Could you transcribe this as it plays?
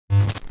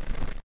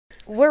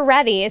We're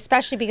ready,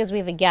 especially because we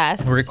have a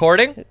guest. We're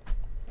recording?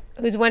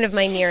 Who's one of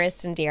my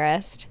nearest and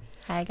dearest.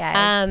 Hi,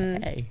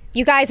 guys. Hey.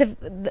 You guys have,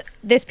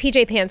 this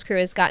PJ Pants crew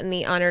has gotten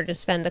the honor to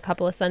spend a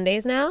couple of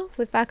Sundays now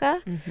with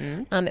Becca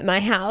at my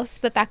house.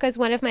 But Becca is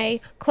one of my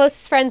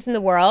closest friends in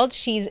the world.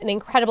 She's an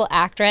incredible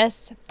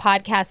actress,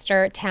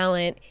 podcaster,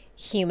 talent,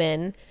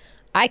 human.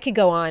 I could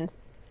go on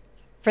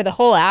for the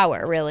whole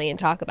hour, really, and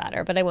talk about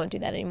her, but I won't do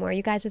that anymore.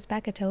 You guys, it's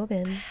Becca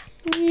Tobin.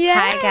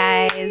 Hi,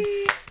 guys.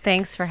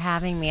 Thanks for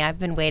having me. I've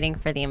been waiting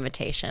for the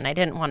invitation. I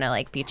didn't want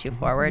to be too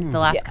forward the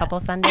last couple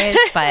Sundays,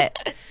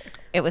 but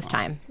it was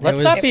time. Let's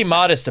not be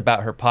modest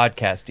about her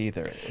podcast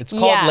either. It's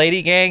called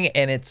LadyGang,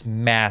 and it's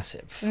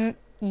massive.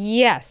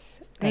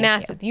 Yes, Thank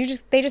massive.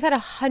 They just had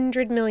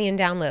 100 million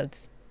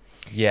downloads.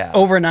 Yeah.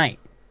 Overnight.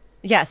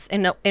 Yes,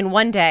 in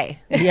one day.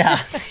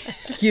 Yeah.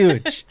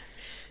 Huge.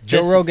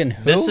 Joe Rogan,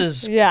 who? This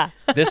is Yeah.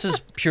 this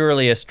is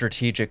purely a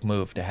strategic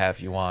move to have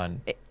you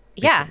on.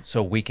 Yeah.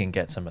 So we can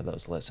get some of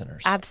those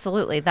listeners.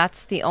 Absolutely.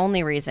 That's the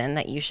only reason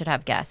that you should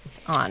have guests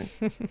on.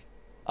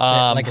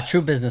 Like a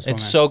true businesswoman.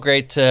 It's so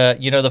great to,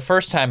 the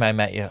first time I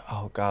met you,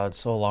 oh God,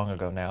 so long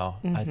ago now.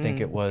 I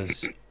think it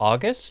was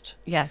August.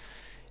 Yes.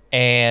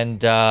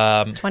 And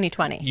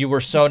 2020. you were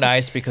so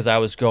nice because I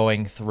was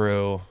going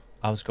through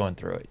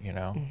it,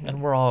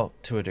 and we're all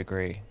to a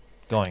degree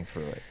going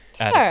through it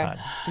at a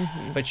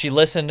time. But she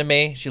listened to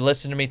me. She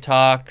listened to me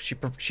talk.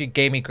 She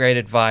gave me great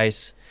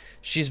advice.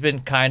 She's been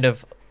kind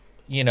of,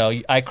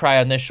 I cry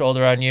on this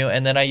shoulder on you,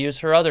 and then I use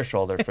her other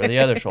shoulder for the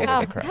other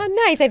shoulder to cry. How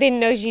nice. I didn't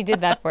know she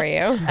did that for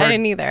you. I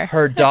didn't either.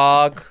 Her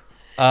dog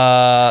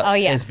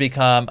yes. has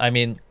become,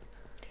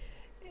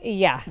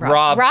 Yeah.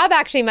 Rob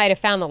actually might have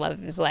found the love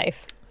of his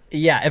life.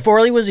 Yeah, if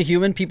Orly was a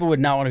human, people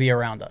would not want to be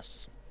around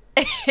us.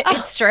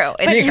 It's true.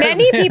 But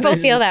many people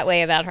feel that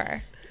way about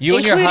her. You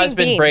and your including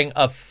husband Bean. bring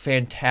a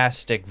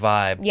fantastic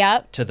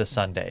vibe to the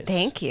Sundays.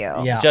 Thank you.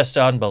 Yeah. Just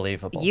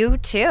unbelievable. You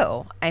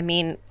too. I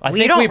think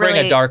don't we bring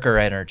really... a darker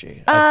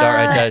energy,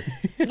 a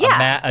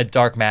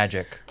dark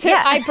magic.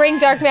 I bring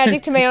dark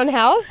magic to my own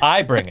house?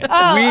 I bring it. We do.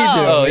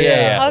 Oh,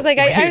 yeah. I was like,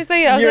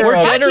 We're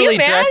fuck generally you,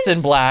 man. dressed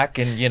in black,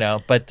 and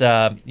but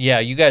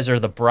you guys are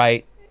the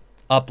bright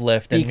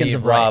uplift, and Beacons me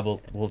of and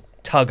Rob will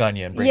tug on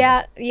you and bring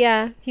you.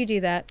 Yeah, you do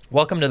that.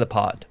 Welcome to the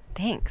pod.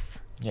 Thanks.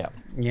 Yeah.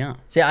 Yeah.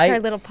 See, Our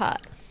little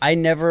pot. I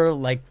never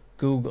like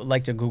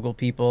to Google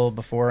people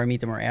before I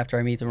meet them or after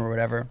I meet them or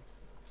whatever.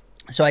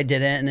 So I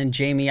didn't. And then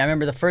Jamie, I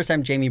remember the first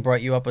time Jamie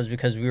brought you up was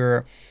because we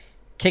were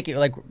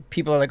kicking,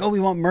 people are like, oh,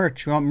 we want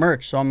merch.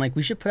 So I'm like,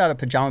 we should put out a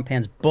Pajama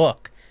Pants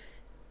book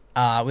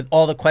with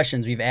all the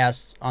questions we've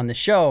asked on the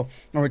show.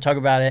 And we're talking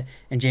about it.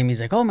 And Jamie's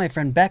like, oh, my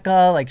friend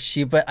Becca,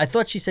 but I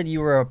thought she said you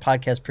were a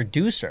podcast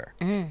producer.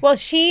 Well,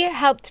 she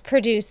helped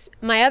produce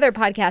my other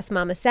podcast,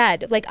 Mama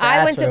Said. When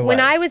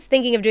I was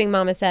thinking of doing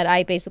Mama Said,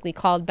 I basically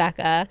called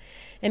Becca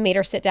and made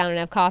her sit down and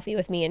have coffee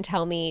with me and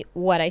tell me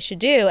what I should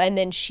do. And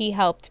then she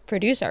helped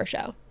produce our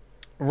show.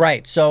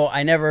 Right. So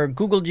I never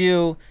Googled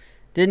you,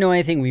 didn't know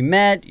anything. We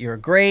met. You're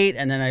great.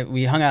 And then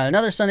we hung out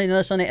another Sunday.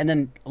 And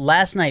then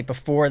last night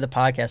before the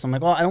podcast, I'm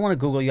like, well, I don't want to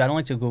Google you. I don't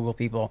like to Google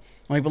people.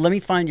 I'm like, but let me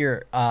find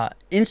your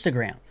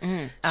Instagram.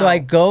 So I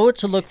go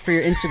to look for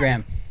your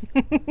Instagram.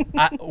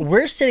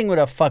 We're sitting with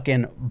a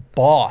fucking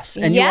boss.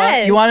 And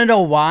you want to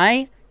know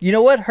why? You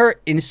know what her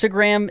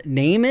Instagram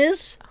name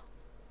is?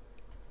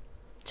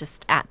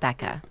 Just at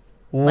Becca.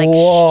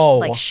 Whoa.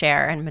 Like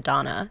Cher and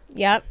Madonna.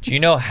 Yep. Do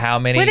you know how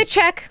many... With a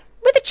check.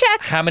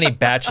 How many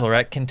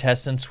Bachelorette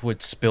contestants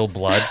would spill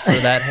blood for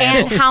that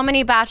handle? And how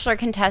many Bachelor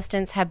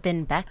contestants have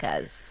been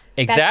Becca's?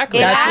 Exactly.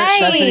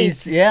 That's what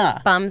he's,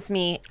 Bums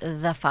me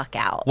the fuck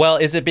out. Well,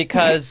 is it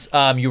because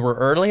you were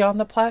early on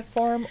the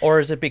platform, or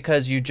is it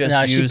because you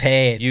just she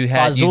paid. you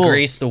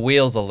greased the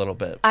wheels a little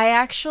bit? I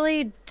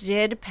actually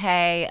did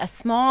pay a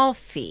small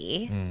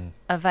fee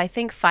of, I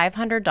think,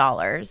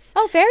 $500.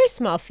 Oh, very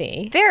small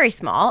fee. Very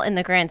small in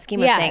the grand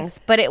scheme of things.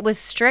 But it was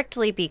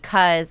strictly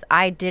because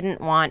I didn't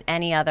want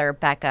any other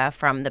Becca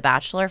from the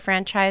Bachelor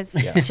franchise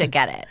to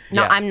get it.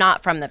 No, I'm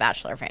not from the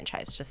Bachelor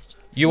franchise. Just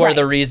you are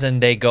the reason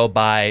they go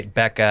by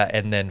Becca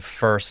and then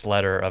first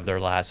letter of their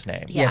last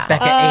name. Yeah,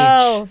 Becca H.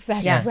 Oh,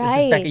 that's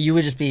right. Becca. You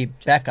would just be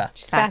Becca.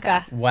 Just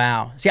Becca.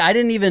 Wow. See, I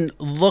didn't even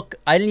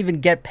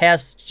get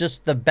past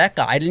just the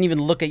Becca. I didn't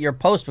even look at your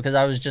post because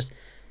I was just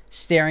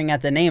staring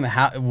at the name.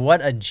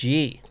 What a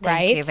G.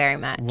 Thank you very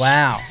much.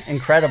 Wow.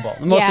 Incredible.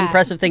 The most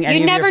impressive thing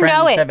any of your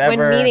friends have ever... You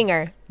never know it when meeting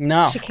her.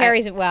 No. She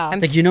carries it well. I'm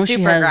like,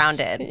 super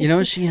grounded. You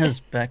know she has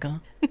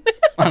Becca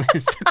on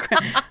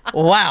Instagram?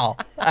 Wow.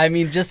 I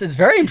mean, it's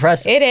very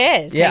impressive. It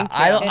is. Yeah.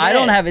 I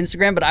don't have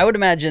Instagram, but I would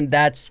imagine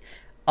that's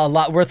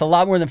worth a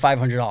lot more than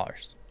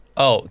 $500.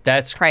 Oh,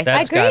 that's Price.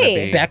 that's I gotta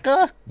agree. be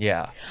Becca?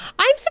 Yeah.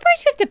 I'm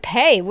surprised you have to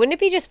pay. Wouldn't it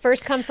be just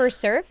first come, first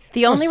serve?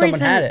 The only someone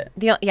reason had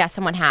it.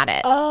 Someone had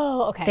it.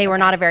 Oh, okay. They were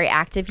not a very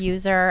active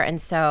user, and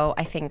so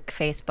I think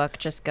Facebook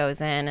just goes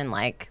in and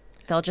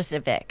they'll just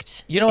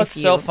evict. You know what's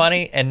so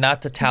funny, and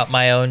not to tout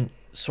my own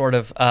sort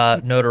of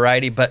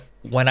notoriety, but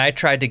when I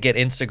tried to get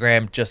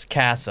Instagram just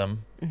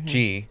Cassim,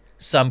 G,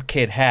 some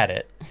kid had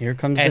it. Here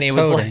comes And the he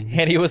was like, toting.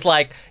 and he was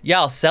like,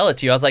 "Yeah, I'll sell it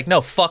to you." I was like,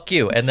 "No, fuck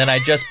you." And then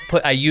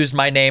I used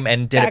my name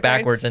and did it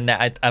backwards, and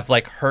I've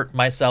like hurt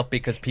myself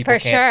because people For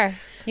can't. sure.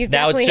 You've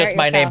Now it's definitely just hurt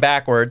my name yourself.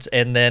 backwards,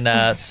 and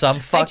then some I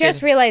fucking.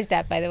 just realized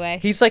that, by the way.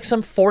 He's like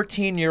some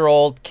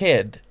 14-year-old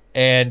kid,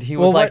 and he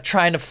was Well, like what-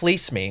 trying to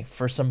fleece me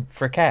for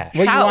cash.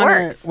 how it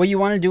works. What you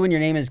want to do when your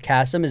name is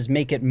Kasim is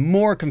make it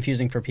more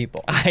confusing for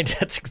people.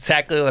 That's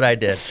exactly what I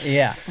did.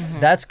 Yeah,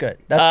 that's good.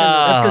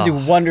 That's gonna do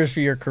wonders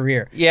for your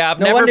career. Yeah, I've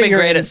No never wonder been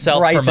you're great in at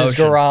self-promotion. Bryce's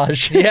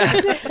garage.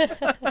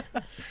 Yeah.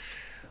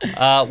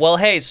 Well,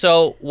 hey,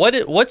 so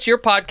what's your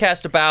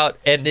podcast about,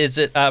 and is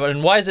it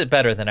and why is it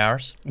better than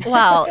ours?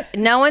 Well,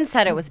 no one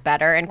said it was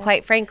better, and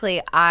quite frankly,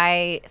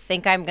 I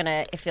think I'm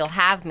gonna. If you'll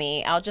have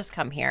me, I'll just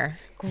come here.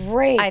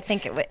 Great. I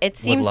think it Would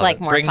seems love like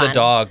it. more Bring fun. the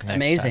dog next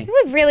Amazing. It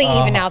would really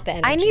even out the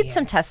energy. I need here.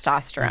 some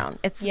testosterone.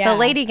 It's Yeah. the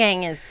Lady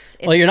Gang is.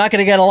 Well, you're not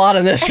gonna get a lot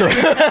in this room.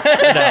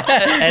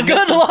 And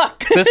Good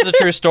luck. This is a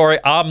true story.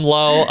 I'm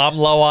low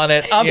on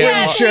it. I'm You pretty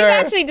know, We've sure.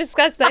 actually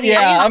discussed that.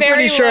 Yeah, He's I'm very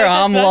pretty sure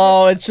I'm testosterone.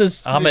 low. It's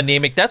just I'm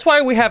anemic. That's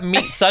why we have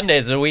meat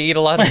Sundays, and we eat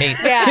a lot of meat.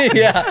 Yeah.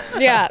 yeah.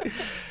 Yeah.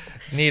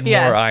 Need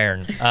Yes. more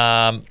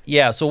iron.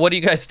 Yeah. So what do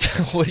you guys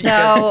do?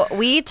 So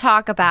we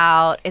talk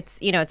about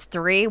it's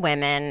three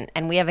women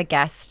and we have a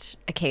guest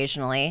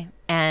occasionally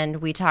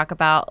and we talk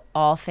about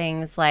all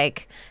things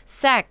like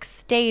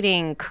sex,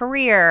 dating,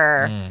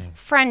 career,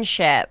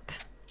 friendship.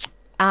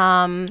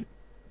 What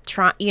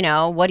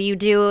do you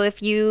do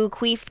if you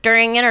queef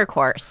during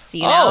intercourse?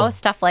 Oh.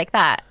 Stuff like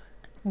that.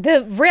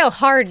 The real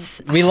hard.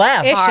 We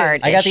laugh. Issues.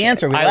 Hard I got the issues.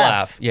 answer. We I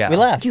laugh, yeah. We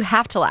laugh. You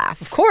have to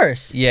laugh. Of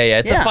course. Yeah.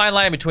 It's Yeah. a fine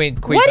line between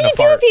queef What do and you a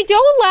do fart. if you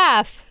don't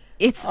laugh?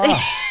 It's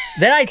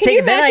Then I you take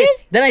it. imagine?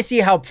 Then I see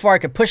how far I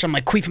could push. I'm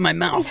like queef in my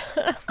mouth.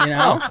 You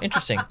know. Oh,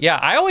 interesting. Yeah,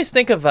 I always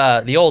think of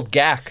the old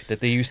gack that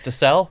they used to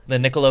sell, the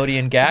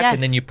Nickelodeon gack, Yes.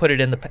 and then you put it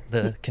in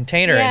the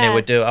container and it Yeah.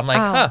 would do. I'm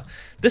like,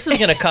 this is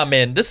gonna come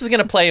in. This is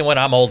gonna play when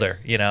I'm older.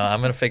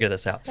 I'm gonna figure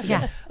this out.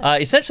 yeah,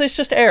 Essentially, it's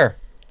just air.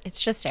 it's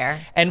just air.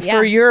 And Yeah.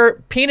 for your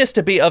penis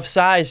to be of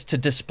size to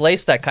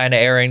displace that kind of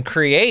air and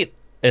create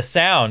a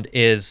sound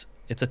it's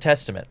a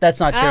testament. That's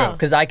not true Oh.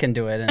 because I can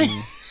do it, and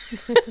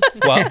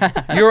Well,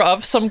 you're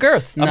of some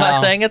girth. I'm not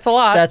No. saying it's a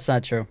lot. that's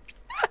not true.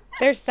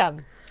 There's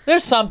some.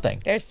 There's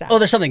something. There's some. Oh,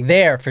 there's something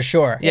there for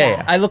sure.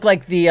 Yeah. I look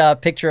like the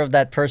picture of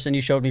that person you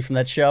showed me from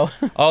that show.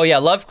 Oh yeah,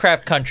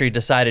 Lovecraft Country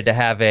decided to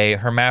have a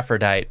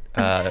hermaphrodite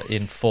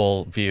in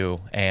full view,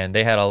 and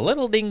they had a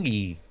little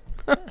dingy.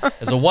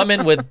 There's a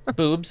woman with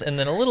boobs and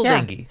then a little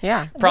dingy.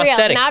 Yeah.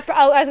 Prosthetic. Real,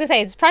 I was gonna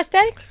say it's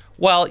prosthetic.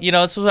 Well,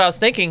 this is what I was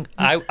thinking.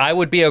 I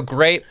would be a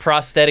great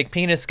prosthetic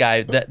penis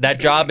guy. That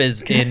job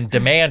is in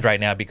demand right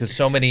now because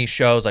so many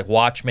shows like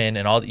Watchmen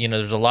and all.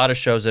 There's a lot of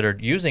shows that are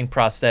using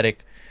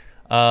prosthetic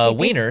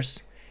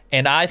wieners,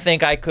 and I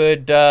think I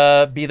could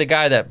be the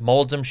guy that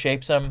molds them,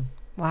 shapes them.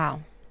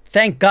 Wow.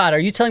 Thank God. Are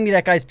you telling me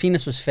that guy's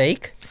penis was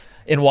fake?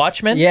 In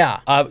Watchmen? Yeah.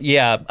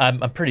 Yeah, I'm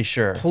pretty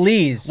sure.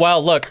 Please.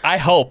 Well, look, I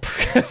hope.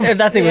 If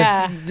that thing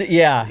Yeah. was.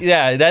 Yeah.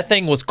 Yeah, that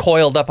thing was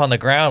coiled up on the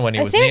ground when he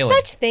Is was there kneeling.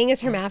 such thing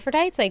as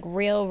hermaphrodites? Like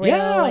real,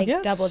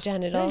 yes. double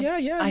genital.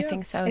 Yeah. I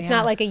think so. It's yeah.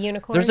 not like a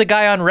unicorn. There's a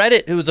guy on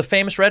Reddit who was a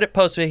famous Reddit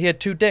poster. He had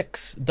two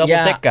dicks, double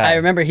Yeah, dick guy. I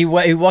remember he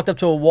walked up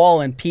to a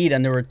wall and peed,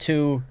 and there were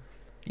two.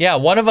 Yeah,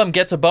 one of them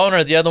gets a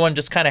boner, the other one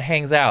just kind of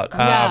hangs out.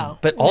 No,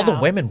 But all the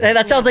no. women Hey, were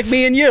that sounds like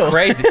me and you.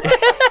 crazy.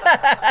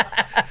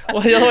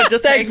 Well, the other one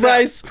just Thanks,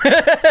 hangs out.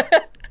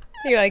 Bryce.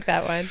 You like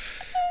that one?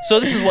 So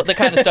this is what the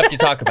kind of stuff you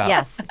talk about.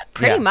 Yes,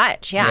 pretty Yeah.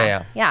 much.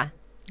 Yeah. Yeah.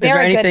 They're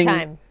a good anything?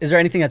 time. Is there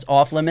anything that's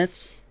off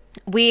limits?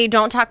 We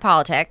don't talk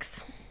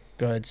politics.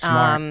 Good,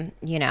 smart.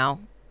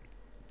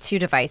 Too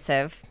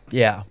divisive.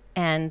 Yeah.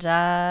 And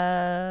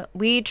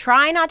we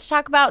try not to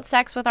talk about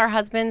sex with our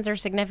husbands or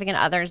significant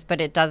others,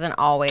 but it doesn't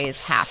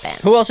always happen.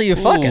 Who else are you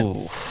fucking?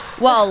 Ooh.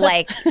 Well,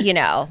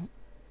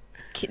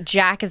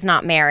 Jack is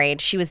not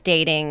married. She was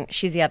dating,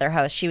 she's the other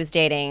host. She was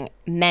dating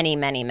many,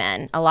 many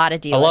men, a lot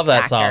of D-list love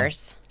that song.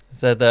 actors. Is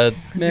that the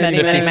Many,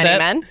 50 many, Cent?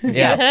 men.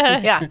 Yeah.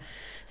 Yes. Yeah.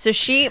 So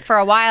for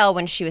a while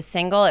when she was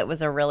single, it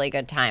was a really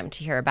good time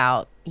to hear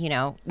about,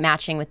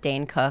 matching with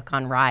Dane Cook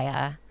on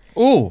Raya.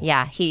 Ooh.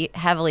 Yeah, he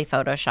heavily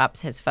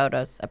photoshops his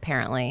photos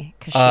apparently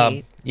because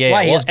she. Yeah,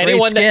 Why, he well, has great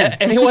anyone skin.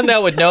 anyone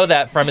that would know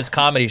that from his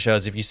comedy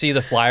shows, if you see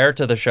the flyer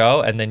to the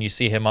show and then you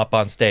see him up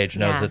on stage,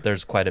 knows Yeah. that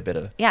there's quite a bit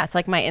of. Yeah, it's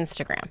like my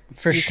Instagram.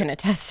 For you sure. can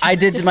attest. I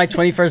did my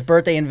 21st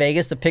birthday in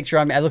Vegas. The picture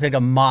on me, I look like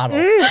a model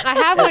I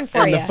have one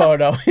for in you. the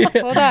photo.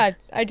 Hold on.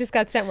 I just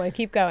got sent one.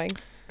 Keep going.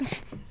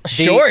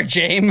 Sure,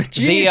 James.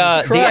 Jesus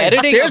the Christ.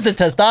 editing There's of-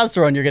 the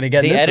testosterone you're gonna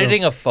get. The in this room.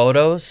 editing of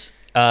photos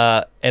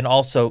and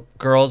also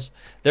girls.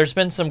 There's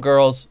been some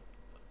girls.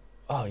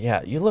 Oh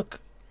yeah, you look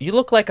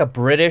like a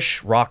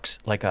British rocks,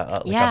 like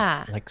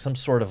like some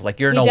sort of like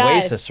you're an He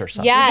does. oasis or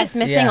something. You're Yes. just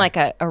missing Yeah. like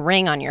a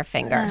ring on your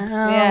finger,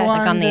 Yeah.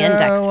 like on the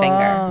index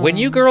finger. When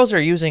you girls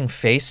are using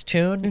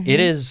Facetune, it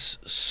is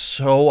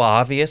so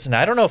obvious, and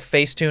I don't know if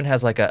Facetune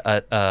has like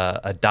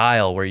a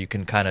dial where you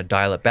can kind of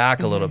dial it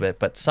back a little bit,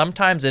 but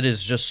sometimes it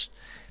is just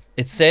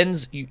it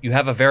sends you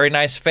have a very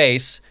nice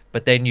face,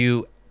 but then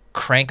you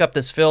crank up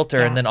this filter,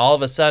 and then all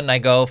of a sudden I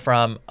go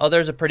from, oh,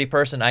 there's a pretty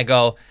person, I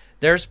go,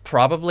 there's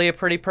probably a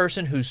pretty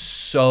person who's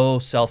so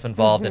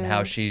self-involved in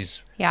how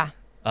she's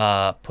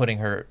putting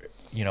her,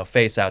 you know,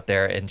 face out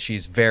there, and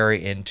she's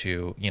very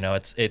into, you know,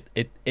 it's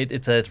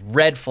a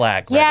red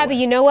flag. Right away. But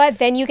you know what?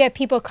 Then you get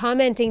people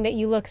commenting that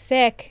you look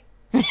sick.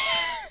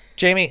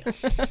 Jamie,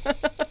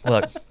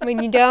 look.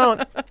 When you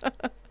don't.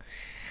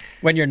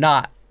 When you're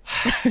not.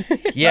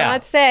 Yeah.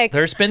 Not sick.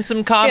 There's been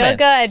some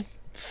comments. Feel good.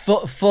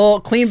 Full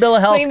clean bill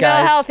of health, Clean guys.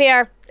 bill of health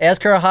here.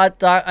 Ask her a hot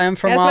doc. I'm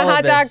from Ask my hot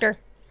Olive. doctor.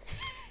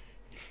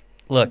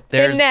 Look,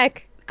 there's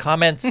neck.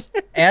 comments.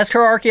 Ask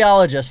her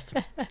archaeologist.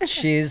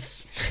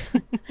 She's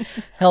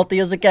healthy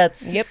as it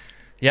gets. Yep.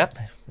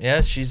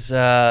 Yeah, she's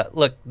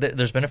look,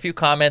 there's been a few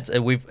comments,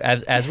 and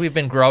as we've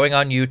been growing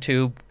on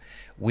YouTube,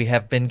 we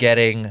have been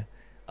getting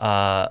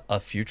a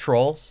few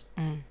trolls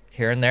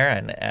here and there,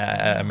 and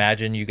I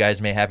imagine you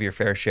guys may have your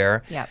fair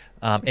share. Yep.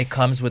 It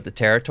comes with the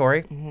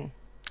territory.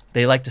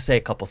 They like to say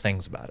a couple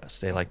things about us.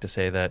 They like to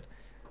say that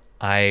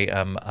I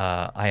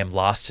am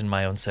lost in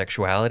my own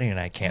sexuality and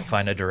I can't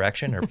find a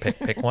direction or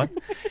pick one.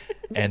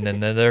 And then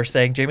they're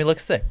saying Jamie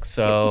looks sick.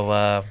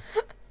 So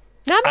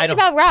Not much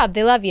about Rob.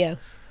 They love you.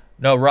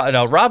 no,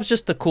 Rob's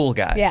just the cool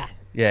guy.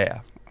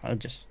 Yeah. I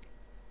just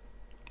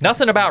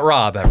Nothing about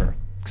Rob ever.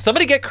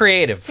 Somebody get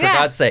creative, for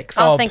God's sakes.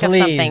 I'll Oh, think of please.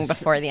 something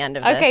before the end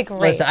of this. Okay, great.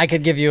 listen. I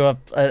could give you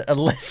a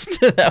list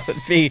that would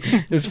be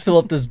just fill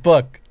up this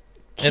book.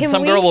 And Can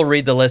some we- girl will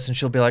read the list and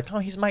she'll be like, oh,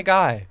 he's my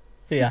guy.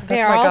 Yeah.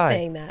 They're my all guy.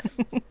 saying that.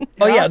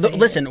 Oh They're yeah, all saying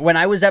listen. When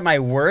I was at my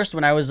worst,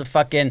 when I was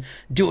fucking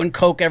doing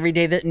coke every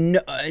day,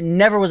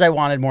 never was I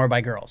wanted more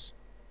by girls,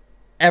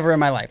 ever in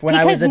my life. When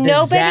I was Because a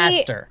nobody-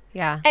 disaster.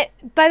 Yeah.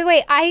 By the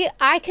way,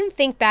 I can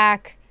think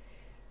back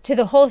to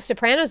the whole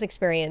Sopranos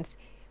experience.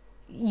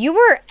 You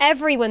were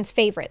everyone's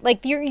favorite.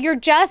 Like you're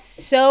just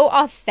so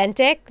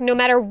authentic, no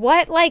matter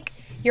what like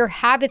your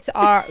habits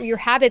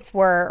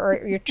were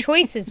or your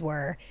choices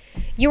were.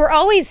 You were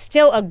always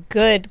still a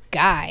good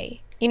guy.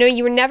 You know,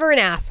 you were never an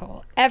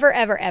asshole. Ever,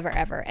 ever, ever,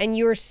 ever. And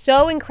you were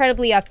so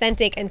incredibly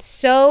authentic and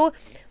so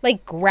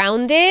like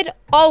grounded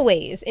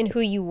always in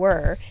who you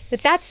were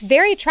that's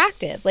very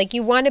attractive. Like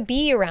you want to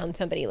be around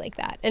somebody like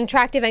that. And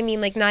attractive, I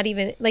mean like not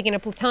even like in a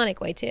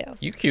platonic way too.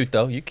 You cute,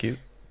 though. You cute.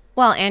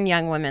 Well, and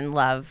young women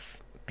love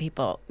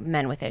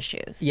men with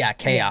issues. Yeah,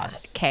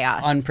 chaos,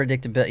 Chaos.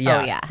 unpredictability. Yeah,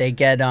 Oh, yeah. they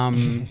get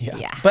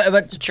Yeah.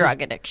 But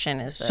Drug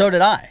addiction is so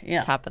did I. Yeah,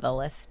 top of the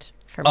list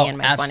for me in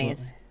my absolutely.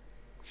 20s.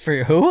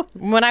 For who?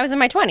 When I was in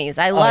my 20s,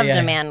 I loved yeah.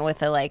 a man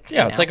with a like.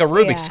 Yeah, you it's know, like a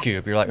Rubik's Yeah.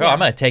 Cube. You're like, oh, I'm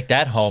going to take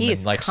that home He's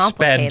and like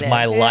complicated. spend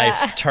my Yeah.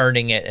 life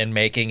turning it and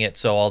making it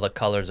so all the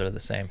colors are the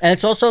same. And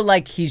it's also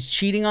like he's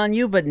cheating on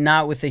you, but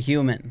not with a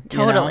human. you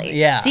know? Totally.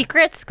 Yeah.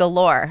 Secrets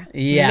galore.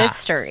 Yeah.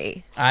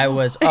 Mystery. I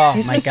was. Oh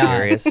He's my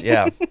mysterious.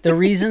 Yeah. god. The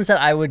reasons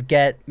that I would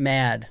get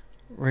mad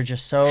were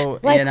just so.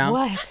 Like you know.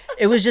 what?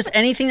 It was just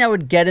anything that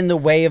would get in the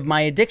way of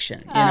my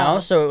addiction, you know?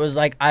 So it was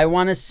like, I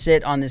want to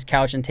sit on this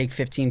couch and take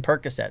 15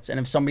 Percocets. And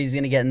if somebody's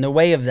going to get in the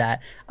way of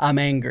that, I'm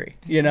angry,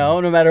 you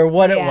know, no matter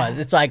what it Yeah. was.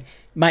 It's like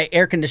my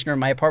air conditioner in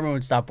my apartment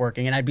would stop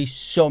working and I'd be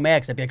so mad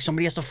because I'd be like,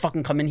 somebody has to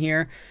fucking come in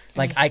here.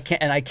 Like, I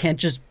can't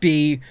just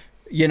be,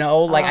 you know,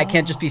 like I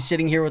can't just be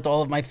sitting here with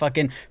all of my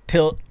fucking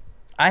pill.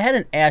 I had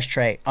an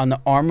ashtray on the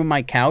arm of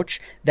my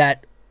couch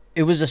that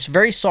it was a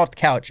very soft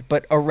couch,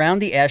 but around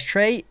the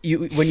ashtray,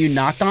 when you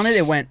knocked on it,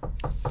 it went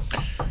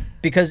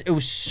because it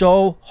was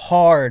so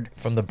hard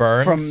From the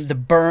burns. from the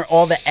burn,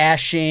 all the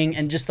ashing,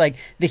 and just like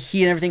the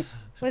heat and everything.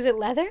 Was it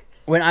leather?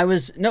 When I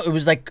was it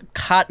was like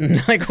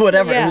cotton, like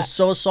whatever. It Yeah. was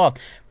so soft,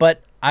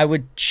 but I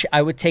would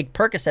take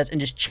Percocets and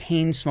just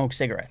chain smoke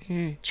cigarettes.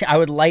 I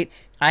would light.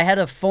 I had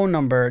a phone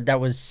number that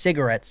was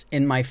cigarettes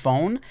in my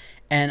phone,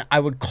 and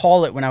I would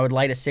call it when I would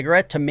light a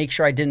cigarette to make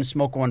sure I didn't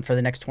smoke one for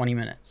the next 20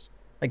 minutes.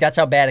 Like, that's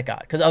how bad it got.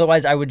 Because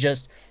otherwise, I would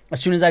just,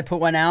 as soon as I'd put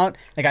one out,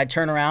 like, I'd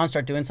turn around,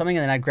 start doing something,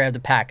 and then I'd grab the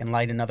pack and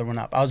light another one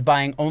up. I was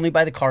buying only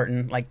by the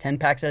carton, like 10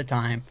 packs at a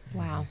time.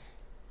 Wow.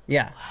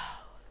 Yeah.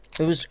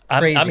 It was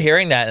crazy. I'm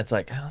hearing that. And it's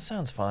like, oh, that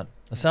sounds fun.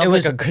 It sounds It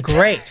was like a good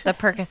great. The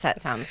Percocet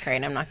sounds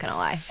great. I'm not going to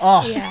lie.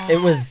 Oh, Yeah. it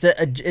was,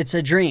 it's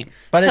a dream.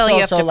 But Until it's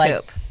you also have to like,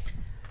 poop.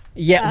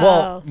 yeah,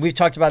 well, Oh. we've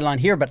talked about it on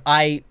here, but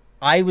I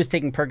was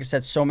taking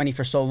Percocets so many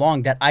for so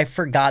long that I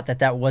forgot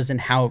that wasn't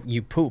how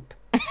you poop.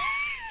 I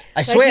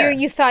Like swear.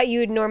 you thought you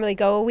would normally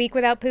go a week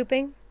without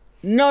pooping?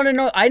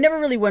 No. I never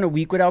really went a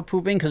week without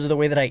pooping because of the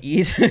way that I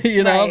eat.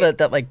 You know, Right.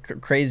 that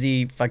like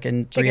crazy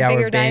fucking Chicken 3-hour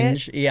finger diet?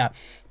 binge. Yeah,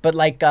 but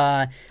like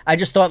I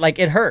just thought like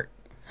it hurt.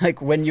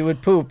 Like when you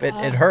would poop, it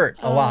hurt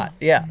a lot.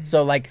 Yeah.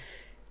 So like,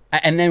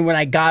 and then when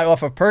I got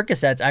off of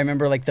Percocets, I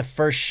remember like the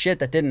first shit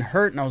that didn't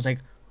hurt, and I was like,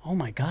 oh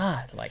my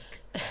god, like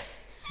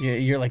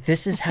you're like,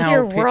 this is how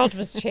Your world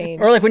was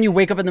changed. Or like when you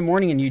wake up in the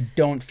morning and you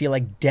don't feel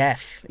like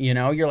death. You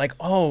know, you're like,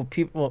 oh,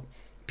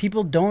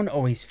 people don't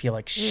always feel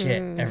like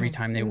shit every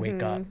time they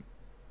wake up.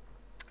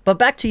 But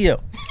back to you.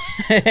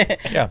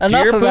 Yeah. Do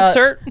Enough your about-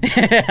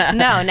 poops hurt?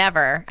 No,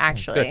 never,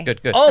 actually.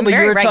 Good. Oh, I'm but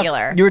very you were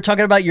regular. You were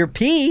talking about your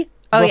pee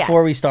Oh,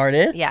 before yes. we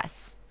started.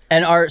 Yes.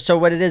 And so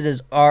what it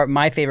is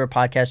my favorite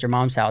podcast, Your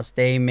Mom's House,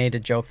 they made a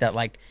joke that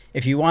like,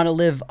 if you want to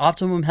live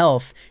optimum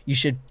health, you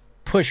should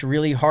push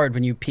really hard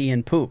when you pee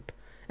and poop.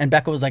 And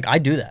Becca was like, I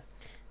do that.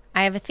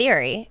 I have a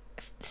theory.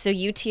 So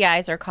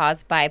UTIs are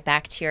caused by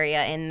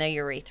bacteria in the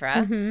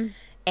urethra.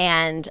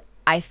 And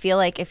I feel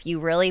like if you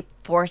really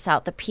force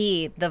out the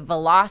pee, the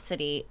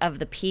velocity of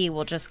the pee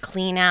will just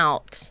clean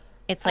out.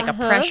 It's like a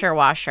pressure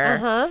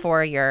washer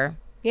for your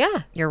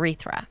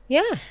urethra.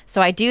 Yeah.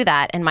 So I do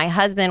that, and my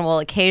husband will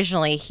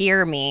occasionally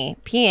hear me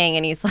peeing,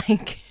 and he's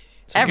like,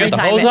 So you got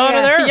the hose on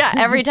in there? Yeah,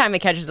 every time it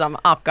catches him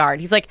off guard.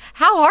 He's like,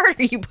 how hard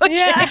are you pushing?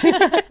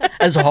 Yeah.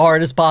 As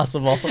hard as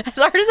possible. As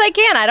hard as I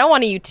can. I don't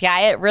want a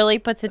UTI. It really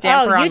puts a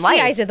damper on life.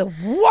 UTIs are the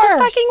worst. The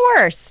fucking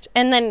worst.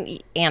 And then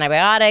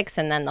antibiotics,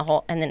 and then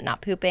and then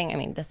not pooping. I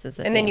mean, this is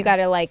the And then you got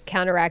to like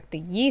counteract the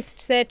yeast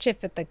sitch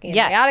if the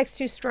antibiotic's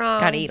too strong.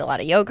 Got to eat a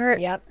lot of yogurt.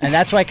 Yep. And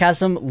that's why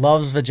Kasim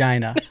loves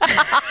vagina.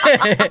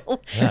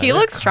 He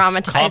looks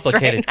traumatized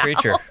Complicated right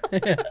now.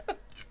 creature.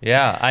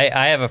 Yeah,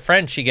 I have a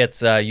friend. She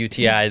gets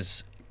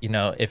UTIs. You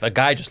know, if a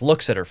guy just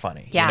looks at her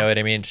funny. Yeah. You know what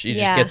I mean? She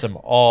Yeah. just gets them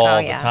all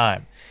yeah. the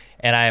time.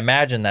 And I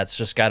imagine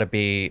that's got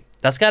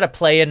to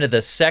play into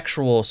the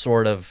sexual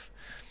sort of,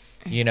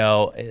 you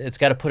know, it's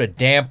got to put a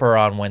damper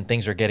on when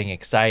things are getting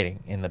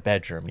exciting in the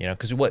bedroom. You know,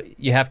 because what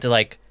you have to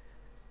like.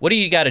 What do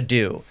you got to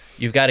do?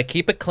 You've got to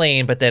keep it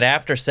clean, but then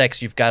after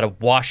sex, you've got to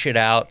wash it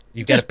out.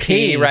 You've got to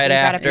pee right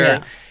after.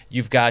 pee.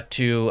 You've got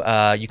to.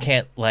 You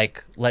can't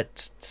like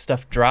let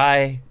stuff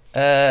dry.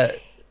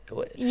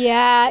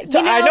 Yeah. So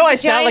I know I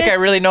sound like I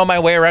vaginas- really know my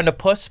way around a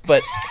puss,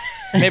 but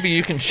maybe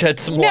you can shed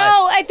some light.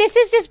 No, this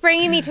is just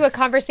bringing me to a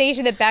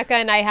conversation that Becca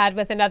and I had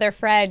with another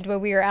friend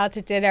when we were out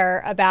to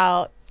dinner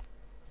about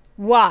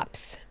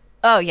WAPs.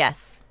 Oh,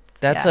 yes.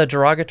 That's a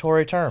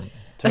derogatory term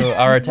to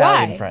our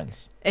Italian Why?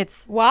 friends.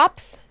 It's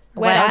WAPs?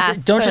 Wet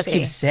ass. Don't just pussy.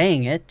 keep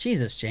saying it.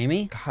 Jesus,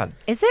 Jamie. God.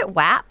 Is it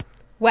WAP?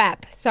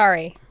 WAP.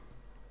 Sorry.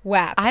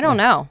 WAP. I don't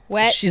know.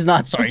 Wet. She's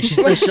not sorry. She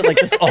says shit like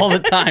this all the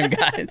time,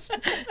 guys.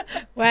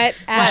 Wet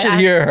You ass. should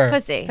hear her.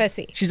 Pussy.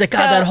 Pussy. She's like,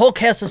 God, that whole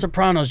cast of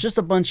Sopranos, just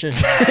a bunch of...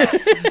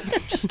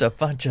 Just a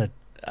bunch of.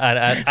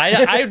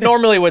 I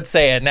normally would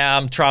say it. Now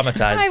I'm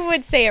traumatized. I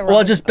would say it wrong.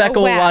 Well, just Becca A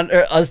will WAP. want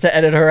us to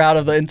edit her out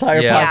of the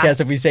entire Yeah.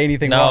 podcast if we say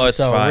anything No, wrong. it's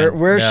so fine.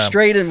 We're Yeah.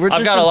 straight and we're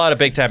I've got a lot of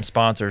big time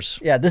sponsors.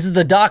 Yeah, this is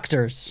The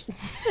Doctors.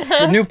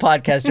 The new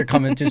podcast you're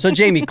coming to. So,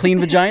 Jamie, clean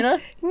vagina?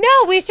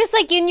 No, it's just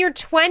like in your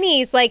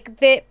 20s,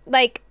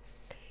 like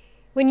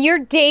when you're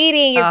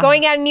dating, you're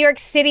going out in New York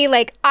City,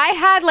 like I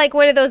had like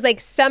one of those like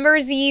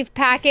summer's eve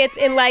packets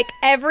in like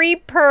every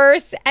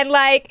purse, and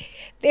like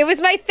it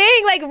was my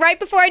thing. Like right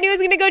before I knew it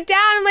was gonna go down,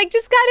 I'm like,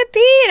 just gotta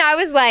pee, and I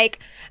was like,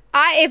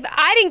 I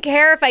didn't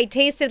care if I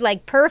tasted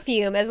like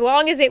perfume as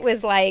long as it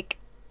was like,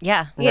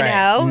 Yeah. you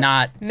know,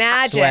 Not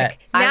magic. sweat.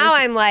 Now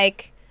I'm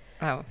like,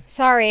 Oh.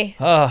 sorry,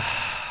 Ugh.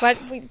 but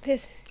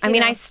I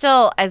mean, I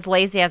still, as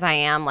lazy as I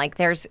am, like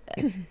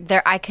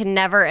I could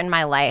never in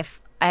my life,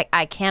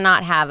 I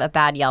cannot have a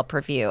bad Yelp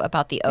review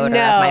about the odor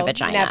of my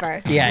vagina.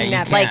 Never. Yeah, you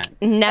never. can't.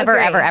 Like never,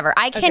 Agree. ever.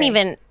 I can't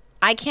Agree.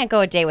 I can't go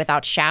a day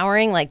without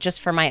showering, like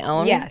just for my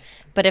own.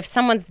 Yes. But if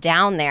someone's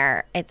down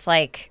there, it's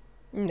like,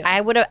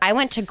 I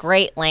went to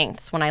great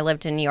lengths when I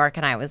lived in New York,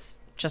 and I was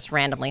just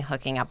randomly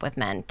hooking up with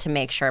men to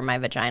make sure my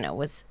vagina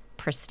was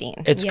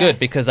pristine. It's Yes, good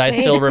because I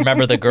same. still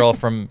remember the girl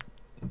from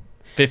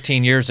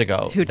 15 years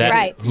ago Who did.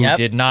 Right. who Yep.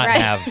 did not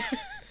Right. have.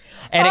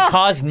 And it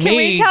caused me. Can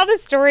we tell the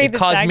story? It that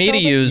caused Zach me to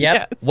told us? use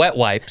Yep. wet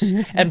wipes.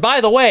 And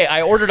by the way,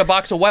 I ordered a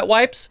box of wet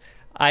wipes.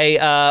 I They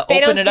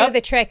opened don't it do up.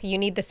 the trick. You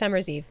need the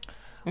summer's eve.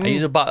 I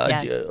used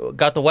Yes.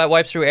 got the wet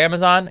wipes through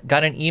Amazon.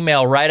 Got an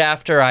email right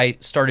after I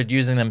started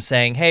using them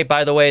saying, "Hey,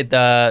 by the way,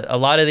 a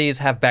lot of these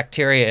have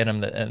bacteria in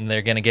them, and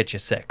they're gonna get you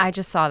sick." I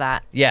just saw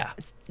that. Yeah,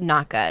 It's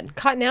not good.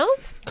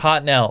 Cottonelles?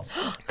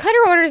 Cottonelles. Cutter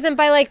orders them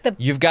by like the.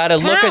 You've got to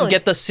look and Pound.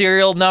 get the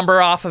serial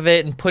number off of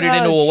it and put it Oh,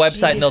 into a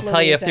website, and they'll jeez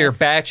tell you if your Louises.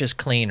 batch is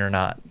clean or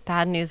not.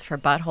 Bad news for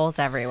buttholes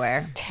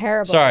everywhere.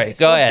 Terrible. Sorry, news.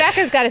 go Well, ahead.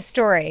 Becca's got a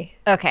story.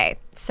 Okay,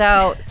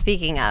 so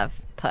speaking of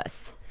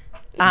puss,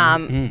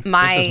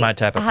 my, This is my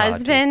type of pod, too.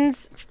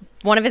 husband's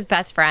one of his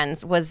best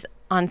friends was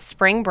on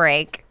spring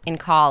break in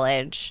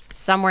college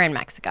somewhere in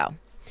Mexico,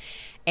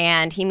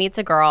 and he meets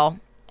a girl,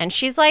 and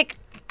she's like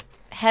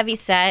heavy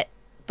set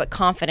but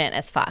confident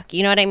as fuck.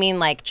 You know what I mean?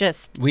 Like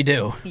just We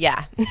do.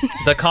 yeah,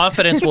 The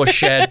confidence will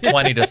shed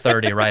 20 to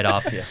 30 right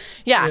off you.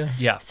 yeah.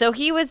 Yeah. So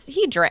he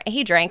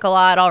drank a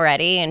lot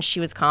already, and she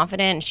was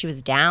confident and she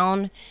was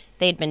down.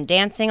 They'd been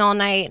dancing all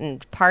night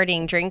and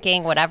partying,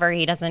 drinking, whatever.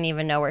 He doesn't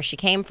even know where she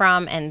came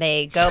from. And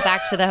they go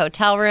back to the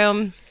hotel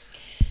room.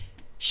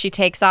 She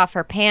takes off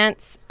her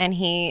pants, and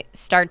he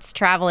starts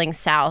traveling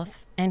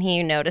south, and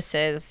he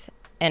notices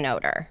an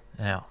odor.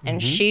 Yeah.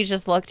 And she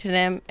just looked at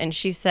him and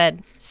she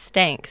said,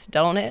 "Stanks,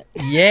 don't it?"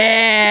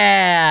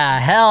 Yeah.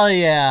 Hell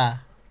yeah.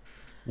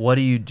 What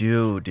do you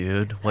do,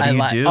 dude? What do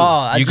you do? Oh,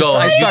 I you just- go.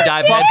 I You start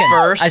dive head fucking.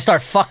 first. I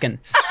start fucking.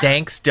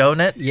 Stanks, don't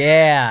it?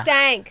 Yeah.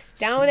 Stanks,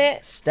 don't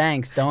it?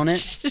 Stanks, don't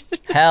it?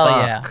 Hell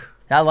yeah. Fuck.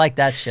 I like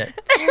that shit.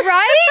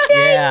 Right?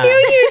 Yeah. I knew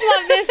you'd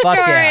love this Fuck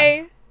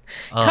story.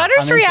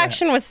 Cutter's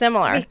reaction was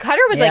similar.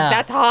 Cutter was like,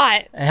 "That's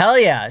hot." Hell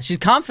yeah, she's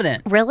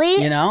confident.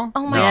 Really? You know?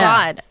 Oh my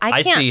God,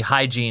 I can't. see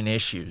hygiene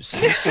issues.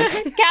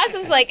 Cass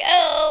is like,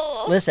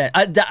 "Oh." Listen,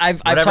 I've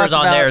talked Whatever's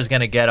on about, there is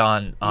gonna get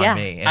on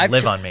me and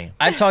live on me.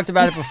 I've talked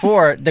about it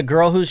before. The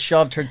girl who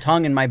shoved her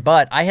tongue in my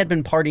butt. I had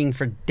been partying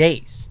for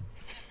days.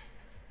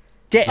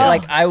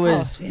 Like I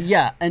was,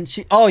 and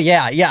she. Oh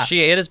yeah. She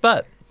ate his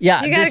butt.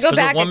 Yeah, You gotta go was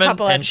back a woman, a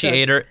couple and she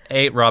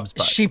ate Rob's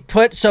butt. She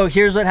put. So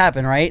here's what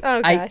happened, right?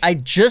 Oh, gosh. I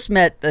just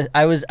met.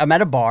 I'm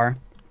at a bar,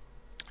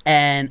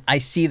 and I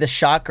see the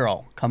shot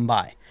girl come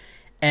by,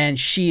 and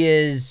she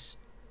is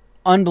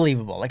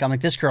unbelievable. Like I'm like,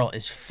 this girl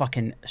is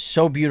fucking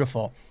so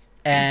beautiful,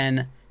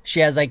 and she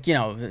has like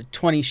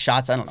 20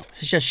 shots. I don't know.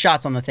 She has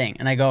shots on the thing,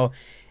 and I go,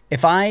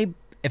 if I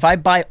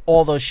buy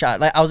all those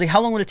shots, like I was like, how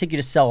long would it take you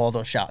to sell all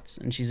those shots?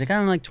 And she's like, I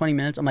don't know, like 20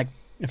 minutes. I'm like,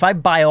 if I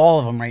buy all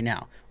of them right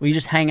now, will you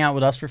just hang out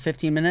with us for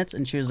 15 minutes?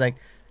 And she was like,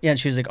 yeah. And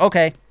she was like,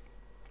 okay.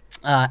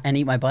 And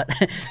eat my butt.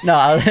 No,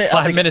 I was 5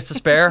 like, minutes to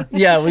spare.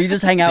 yeah, will you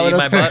just hang out To with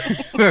eat us my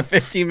for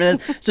 15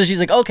 minutes? So she's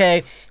like,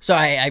 okay. So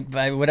I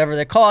whatever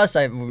the cost,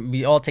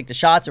 we all take the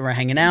shots and we're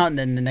hanging out. And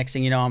then the next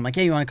thing you know, I'm like,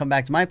 hey, you want to come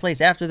back to my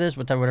place after this?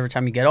 Whatever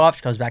time you get off,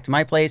 she comes back to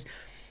my place.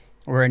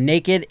 We're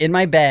naked in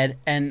my bed,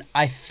 and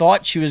I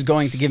thought she was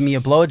going to give me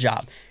a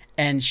blowjob.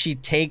 And she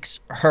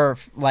takes her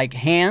like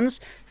hands,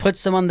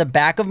 puts them on the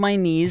back of my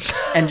knees,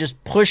 and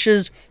just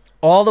pushes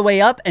all the way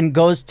up and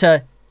goes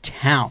to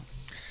town.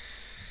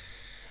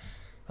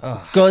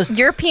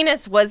 Your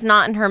penis was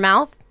not in her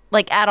mouth,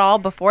 like at all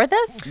before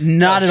this?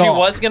 Not at all. She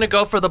was gonna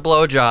go for the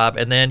blowjob,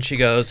 and then she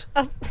goes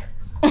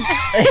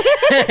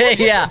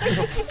yeah.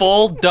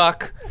 full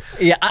duck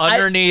Yeah.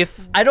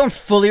 underneath. I don't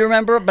fully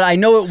remember, but I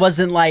know it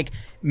wasn't like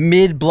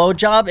mid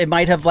blowjob. It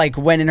might have like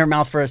went in her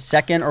mouth for a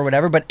second or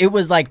whatever, but it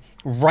was like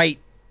right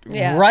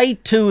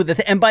to the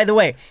thing. And by the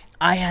way,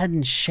 I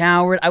hadn't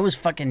showered. I was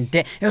fucking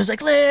dead. It was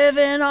like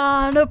living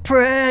on a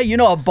prayer.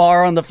 A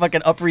bar on the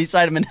fucking Upper East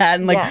Side of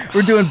Manhattan. Like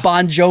we're doing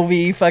Bon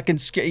Jovi fucking,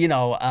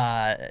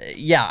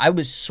 I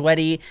was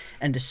sweaty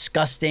and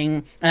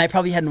disgusting. And I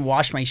probably hadn't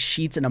washed my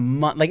sheets in a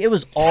month. Like it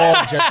was all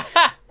just,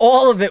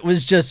 all of it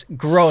was just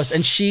gross.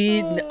 And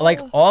she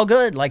like all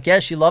good. Like, yeah,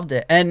 she loved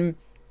it. And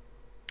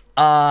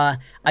I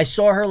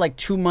saw her like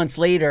 2 months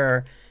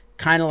later,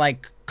 kind of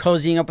like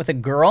cozying up with a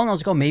girl. And I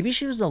was like, oh, maybe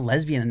she was a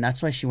lesbian. And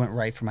that's why she went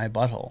right for my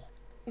butthole.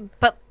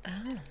 But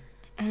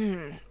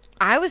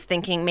I was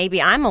thinking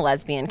maybe I'm a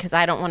lesbian because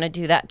I don't want to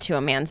do that to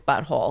a man's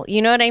butthole.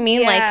 You know what I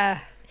mean? Yeah.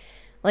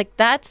 Like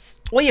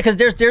that's... Well, yeah, because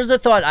there's the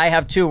thought I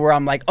have too where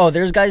I'm like, oh,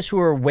 there's guys who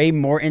are way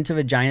more into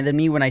vagina than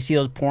me when I see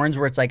those porns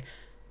where it's like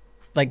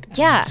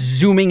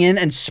zooming in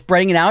and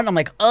spreading it out. And I'm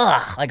like,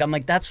 ugh. Like, I'm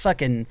like, that's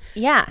fucking...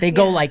 Yeah. They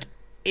go like...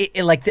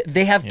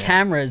 they have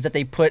cameras that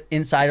they put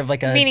inside of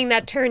like a... Meaning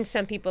that turns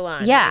some people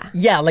on. Yeah.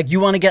 Yeah, like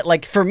you want to get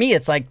like... For me,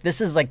 it's like,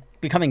 this is like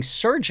becoming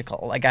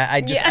surgical. Like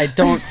I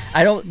don't...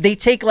 They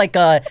take like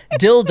a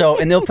dildo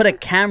and they'll put a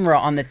camera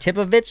on the tip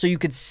of it so you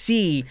could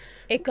see...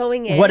 It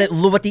going in.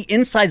 What the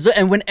insides look,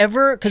 and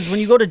whenever, because when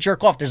you go to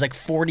jerk off, there's like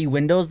 40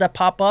 windows that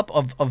pop up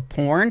of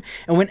porn,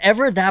 and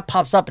whenever that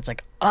pops up, it's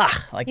like,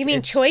 like You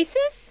mean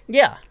choices?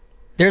 Yeah.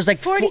 There's like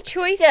 40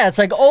 choices? Yeah, it's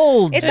like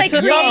old. It's like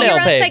a thumbnail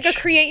it's like page. a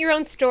create your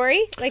own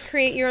story, like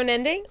create your own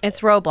ending.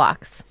 It's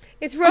Roblox.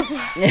 It's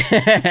Roblox.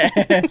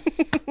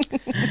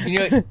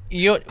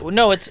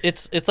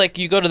 It's like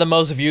you go to the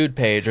most viewed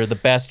page or the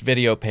best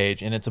video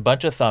page, and it's a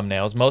bunch of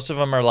thumbnails. Most of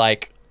them are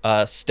like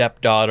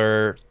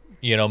stepdaughter,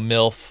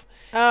 MILF.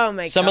 Oh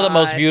my god. Some of the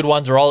most viewed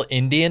ones are all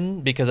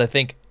Indian because I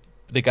think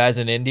the guys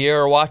in India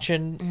are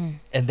watching,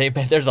 and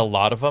there's a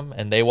lot of them,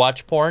 and they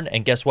watch porn,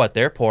 and guess what?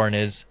 Their porn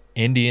is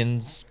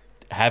Indians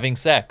having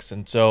sex,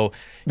 and so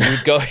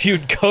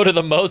you'd go to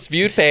the most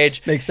viewed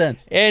page. Makes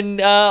sense. And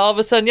all of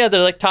a sudden,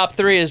 they're like top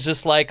 3 is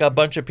just like a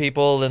bunch of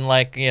people in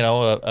like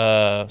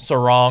a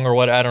sarong or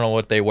what, I don't know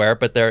what they wear,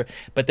 but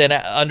then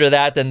under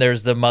that, then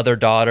there's the mother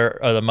daughter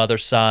or the mother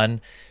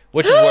son,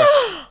 which is where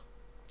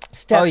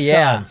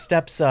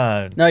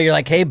stepson. No, you're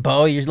like, hey,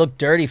 Bo, you look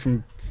dirty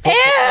from Ew!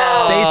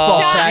 baseball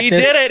Stop. practice. He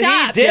did it.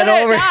 Stop. He did Get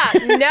it. over it.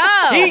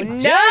 Stop. He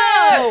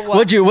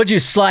No. Would you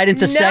slide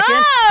into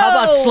second? How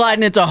about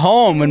sliding into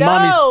home when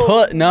mommy's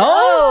put?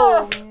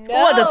 No?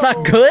 What? That's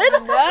not good?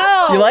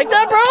 No. You like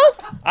that,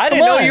 bro? I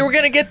didn't know on. you were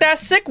gonna get that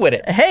sick with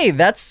it. Hey,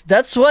 that's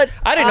what.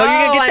 I didn't know you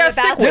were gonna I'm get that about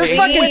sick to with There's it.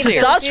 fucking leave.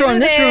 testosterone in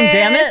this room,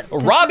 damn it.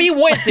 Robbie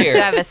went there.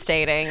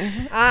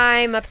 Devastating.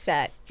 I'm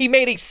upset. He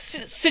made a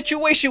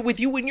situation with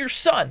you and your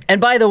son.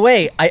 And by the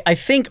way, I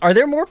think, are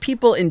there more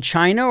people in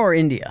China or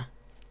India?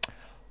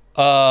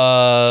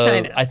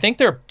 China. I think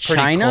they're pretty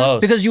China? close.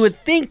 Because you would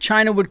think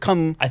China would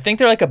come, I think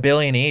they're like $1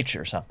 billion each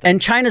or something.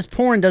 and China's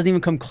porn doesn't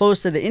even come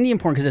close to the Indian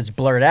porn because it's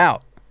blurred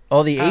out.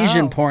 All the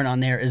Asian porn on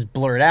there is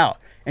blurred out.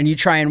 And you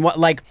try and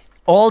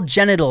all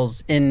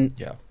genitals in,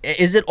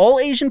 is it all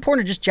Asian porn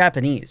or just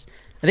Japanese?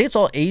 I think it's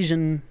all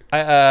Asian,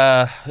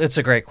 It's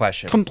a great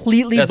question.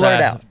 completely Because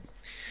blurred out.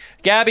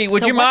 Gabby,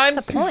 would So you what's mind?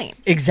 the point?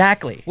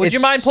 Exactly. Would you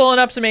mind pulling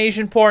up some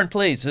Asian porn,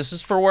 please? This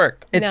is for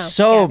work. It's No,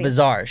 so Gabby.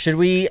 bizarre. Should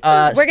we?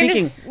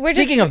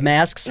 Speaking of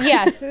masks.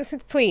 Yes,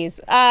 please.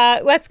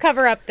 Let's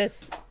cover up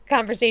this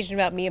conversation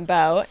about me and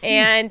Bo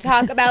and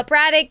talk about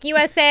Braddock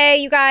USA.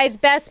 You guys,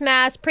 best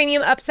mask,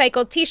 premium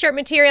upcycled t-shirt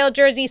material,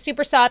 jersey,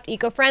 super soft,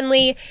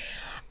 eco-friendly.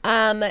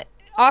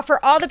 Offer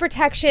all the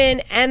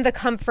protection and the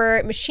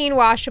comfort, machine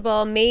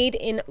washable, made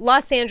in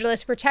Los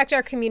Angeles, protect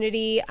our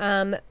community.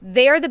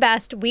 They are the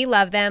best. We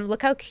love them.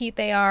 Look how cute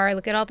they are.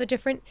 Look at all the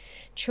different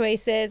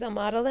choices. I'll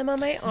model them on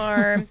my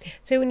arm.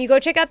 So when you go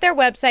check out their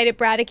website at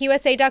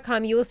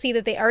BraddockUSA.com, you will see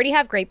that they already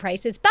have great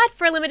prices, but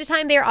for a limited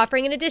time, they are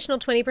offering an additional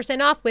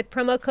 20% off with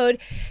promo code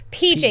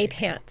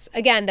PJPants.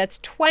 Again, that's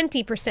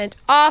 20%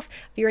 off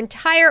your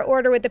entire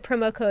order with the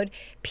promo code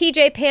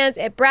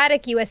PJPants at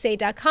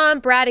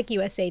BraddockUSA.com,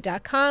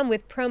 BraddockUSA.com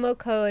with promo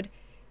code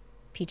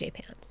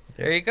PJPants.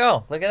 There you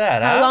go. Look at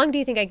that. How huh? long do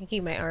you think I could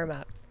keep my arm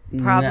up?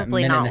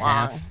 Probably Minute not and a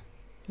half.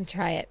 long.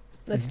 Try it.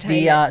 Let's try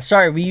it.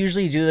 Sorry, we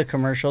usually do the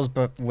commercials,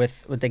 but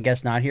with the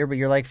guest not here. But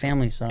you're like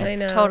family, so I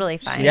know. Totally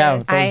fine. Yeah,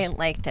 with I those-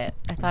 liked it.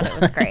 I thought it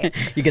was great.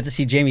 you get to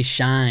see Jamie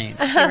shine.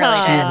 She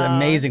really She's did.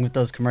 amazing with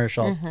those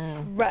commercials.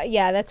 Right,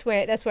 yeah, that's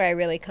where I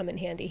really come in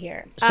handy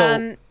here.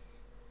 So-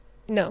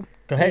 No.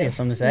 Go ahead, you have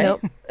something to say?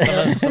 Nope.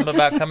 Something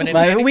about coming in.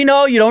 But handy? we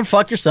know you don't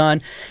fuck your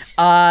son.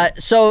 My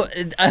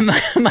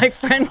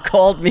friend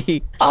called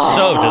me.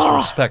 So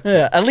disrespectful.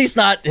 Yeah, at least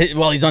not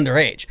while he's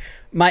underage.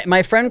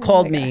 My friend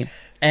called me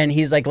and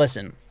he's like,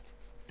 "Listen,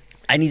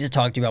 I need to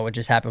talk to you about what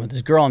just happened with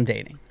this girl I'm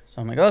dating."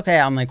 So I'm like, "Okay."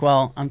 I'm like,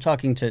 "Well, I'm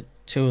talking to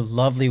two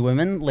lovely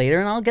women later,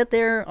 and I'll get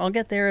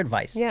their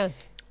advice."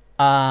 Yes.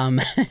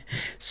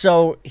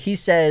 So he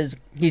says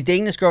he's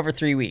dating this girl for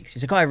 3 weeks.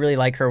 He's like, "Oh, I really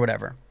like her,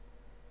 whatever."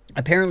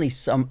 Apparently,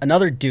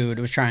 another dude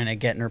who was trying to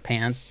get in her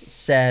pants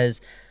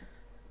says,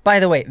 "By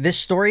the way, this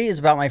story is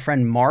about my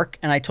friend Mark."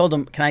 And I told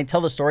him, "Can I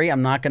tell the story? I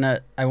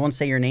won't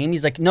say your name."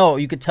 He's like, "No,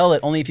 you could tell it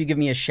only if you give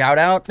me a shout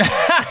out."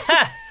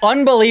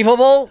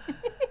 Unbelievable.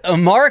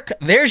 Mark,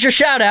 there's your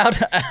shout out.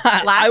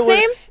 Last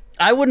name?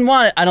 I wouldn't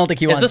want it. I don't think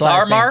he wants this last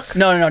our name. Mark?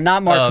 No,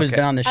 not Mark, Oh, who's okay.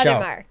 been on the Other show.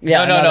 Mark.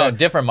 Yeah, No,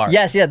 different Mark.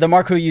 Yes, the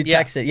Mark who you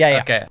Yeah. texted. Yeah.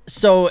 Okay.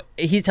 So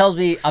he tells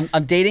me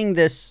I'm dating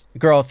this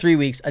girl 3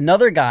 weeks.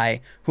 Another guy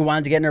who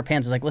wanted to get in her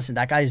pants was like, "Listen,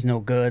 that guy's no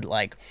good.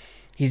 Like,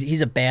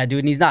 he's a bad dude,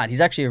 and he's not.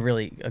 He's actually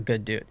a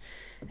good dude."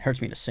 It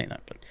hurts me to say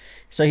that, but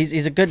so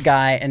he's a good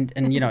guy, and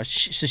you know,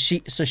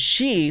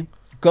 she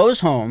goes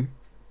home.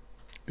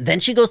 Then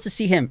she goes to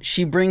see him.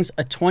 She brings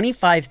a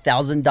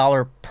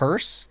 $25,000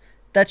 purse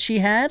that she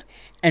had,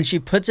 and she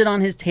puts it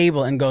on his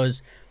table and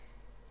goes,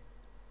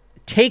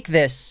 "Take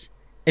this.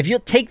 If you'll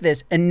take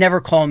this and never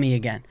call me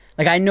again.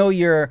 Like, I know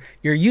you're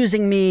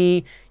using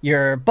me.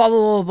 You're blah blah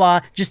blah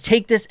blah. Just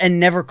take this and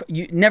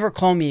never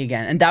call me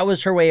again." And that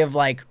was her way of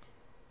like,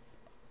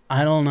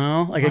 I don't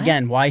know. Like,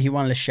 again, why he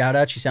wanted a shout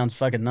out. She sounds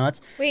fucking nuts.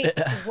 Wait,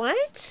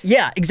 what?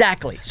 Yeah,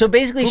 exactly. So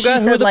basically, Who she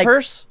got said the like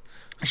purse?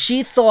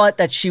 she thought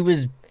that she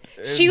was.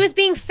 She was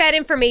being fed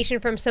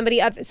information from some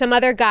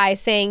other guy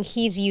saying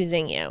he's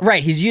using you.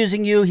 Right, he's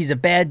using you. He's a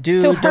bad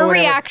dude. So or her whatever.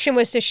 reaction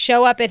was to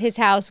show up at his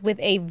house with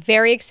a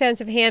very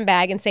expensive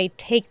handbag and say,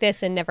 "Take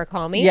this and never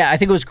call me." Yeah, I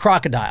think it was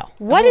crocodile.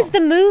 What is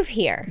the move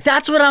here?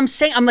 That's what I'm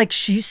saying. I'm like,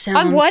 she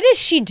sounds. What does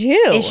she do?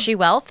 Is she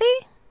wealthy?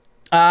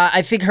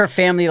 I think her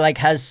family like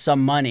has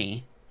some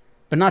money,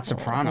 but not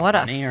soprano What a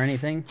money or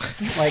anything.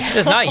 Like,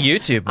 It's not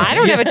YouTube. I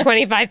don't have a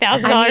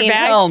 $25,000 I mean,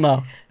 bag. hell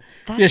no.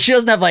 Yeah, she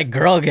doesn't have like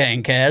girl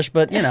gang cash,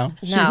 but you know.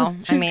 No,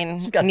 I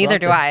mean, neither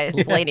do I.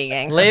 It's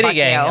LadyGang. So fuck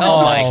LadyGang. you.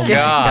 Oh my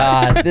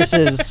God. This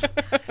is.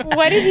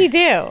 What did he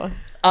do?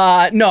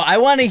 No, I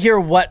want to hear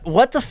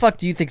what the fuck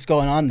do you think's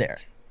going on there?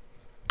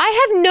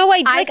 I have no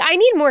idea. I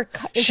need more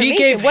information. She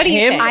gave what do you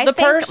him think? I the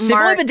think purse? They've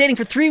only been dating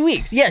for 3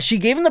 weeks. Yeah, she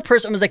gave him the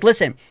purse and was like,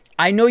 "Listen,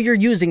 I know you're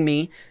using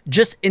me.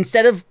 Just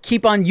instead of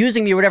keep on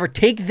using me or whatever,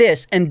 take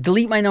this and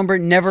delete my number.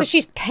 Never." So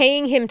she's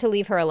paying him to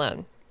leave her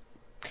alone.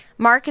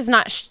 Mark is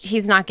not.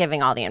 He's not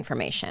giving all the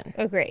information.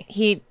 Agree.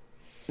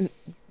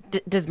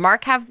 Does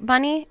Mark have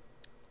money?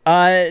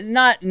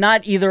 Not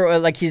either.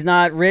 Like, he's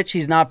not rich,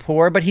 he's not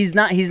poor, but he's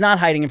not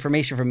hiding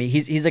information from me.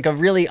 He's like a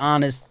really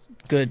honest,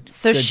 good.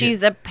 So good she's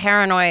dude. a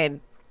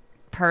paranoid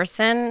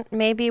person,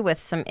 maybe with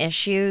some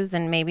issues,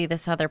 and maybe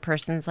this other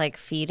person's like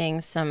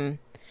feeding some.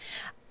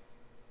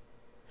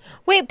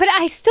 Wait, but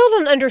I still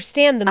don't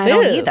understand the move. I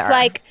don't either.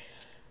 Like,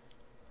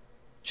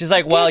 She's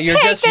like, well, you're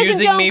take just this and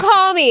using don't me.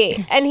 call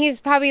me. And he's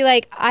probably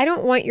like, I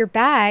don't want your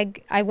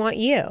bag. I want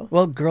you.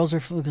 Well, girls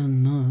are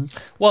fucking nuts.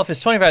 Well, if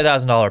it's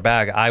 $25,000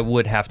 bag, I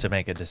would have to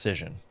make a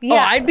decision. Oh,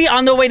 I'd be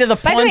on the way to the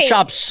the pawn way,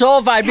 shop so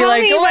if I'd be Tell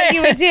like, me what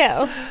you would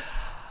do.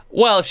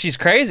 Well, if she's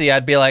crazy,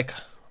 I'd be like,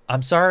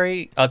 I'm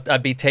sorry.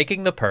 I'd be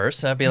taking the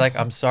purse, and I'd be like,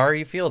 I'm sorry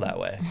you feel that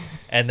way.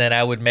 And then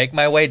I would make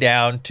my way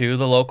down to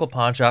the local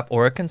pawn shop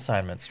or a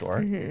consignment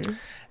store.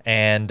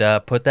 and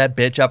put that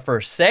bitch up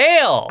for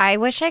sale. I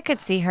wish I could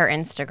see her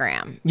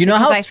Instagram. You know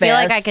because how I feel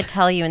like I fast- could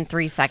tell you in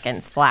 3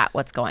 seconds flat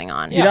what's going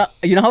on. You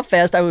know how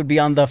fast I would be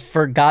on the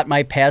forgot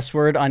my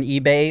password on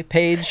eBay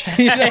page?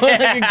 You know, like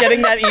you're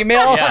getting that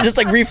email, Yeah. just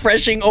like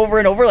refreshing over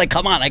and over. Like,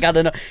 come on, I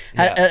gotta know.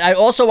 Yeah. I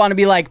also want to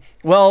be like,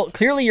 well,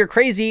 clearly you're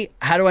crazy.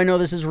 How do I know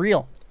this is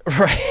real?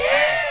 Right.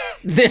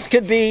 This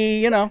could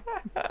be,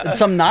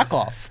 some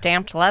knockoff.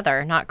 Stamped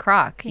leather, not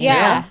croc.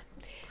 Yeah.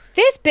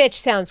 This bitch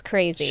sounds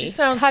crazy. She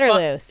sounds Cut her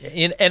fun. loose.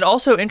 And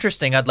also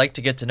interesting. I'd like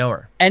to get to know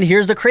her. And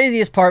here's the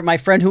craziest part: my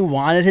friend who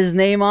wanted his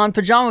name on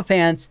Pajama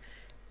Pants,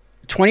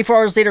 24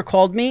 hours later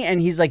called me,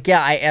 and he's like,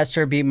 "Yeah, I asked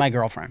her to be my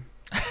girlfriend."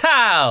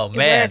 Oh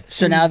man. worked.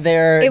 So now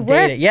they're It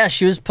dating. worked. Yeah,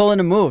 she was pulling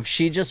a move.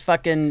 She just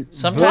fucking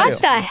Sometimes- What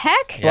voodoo. the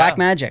heck? Black Yeah.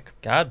 magic.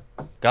 God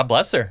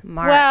bless her.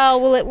 Mark. Well,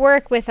 will it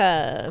work with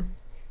a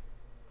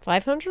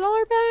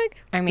 $500 bag?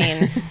 I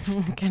mean,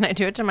 can I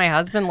do it to my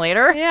husband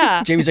later?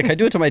 Yeah. Jamie's like, "Can I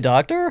do it to my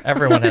doctor?"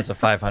 Everyone has a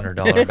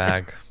 $500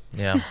 bag.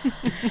 Yeah.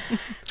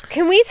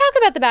 Can we talk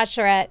about The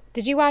Bachelorette?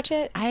 Did you watch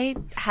it? I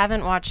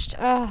haven't watched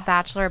Oh.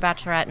 Bachelor or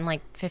Bachelorette in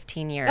like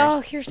 15 years.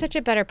 Oh, you're such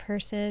a better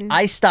person.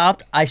 I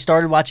stopped. I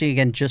started watching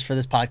again just for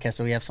this podcast,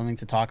 so we have something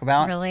to talk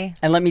about. Really?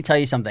 And let me tell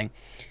you something.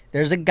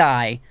 There's a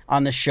guy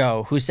on the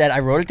show who said, I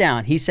wrote it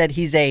down. He said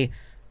he's a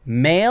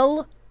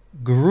male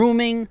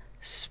grooming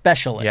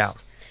specialist. Yeah.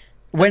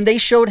 When they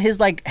showed his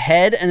like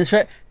head and his,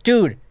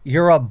 dude,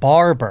 you're a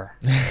barber.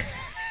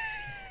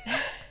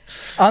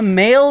 A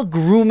male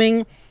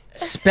grooming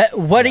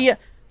what do you?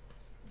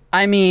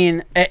 I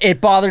mean,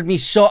 it bothered me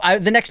so.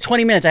 The next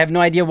 20 minutes, I have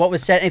no idea what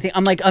was said. Anything.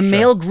 I'm like, a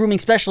male grooming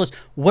specialist.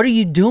 What are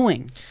you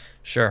doing?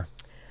 Sure.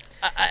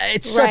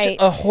 It's such Right.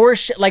 a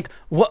horse. Like,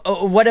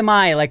 what am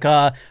I? Like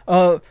a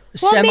maybe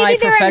they're a male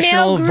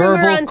semi-professional groomer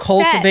verbal on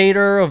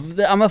cultivator of.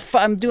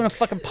 I'm doing a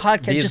fucking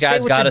podcast. These Just guys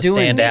say what gotta you're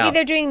doing. stand out. Maybe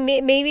they're doing,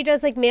 maybe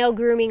does like male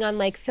grooming on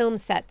like film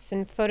sets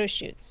and photo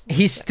shoots.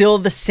 He's still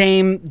the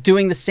same,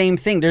 doing the same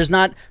thing. There's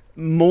not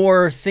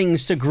more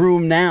things to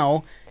groom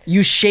now.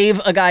 You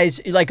shave a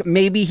guy's, like,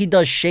 maybe he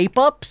does shape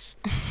ups.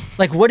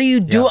 Like, what do you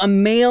do? Yeah. A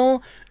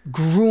male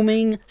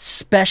grooming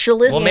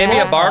specialist? Well, maybe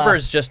Yeah. a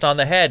barber's just on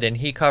the head and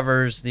he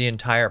covers the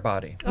entire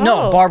body.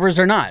 No, Oh. barbers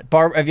are not.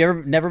 Have you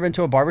ever never been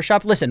to a barber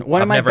shop? Listen,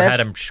 one I've of my never best had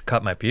him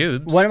cut my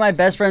pubes. one of my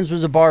best friends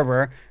was a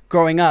barber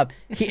growing up.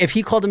 If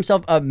he called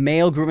himself a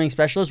male grooming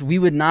specialist, we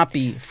would not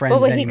be friends But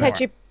would he anymore.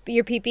 cut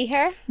your pee-pee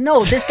hair?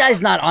 No, this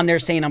guy's not on there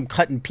saying I'm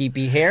cutting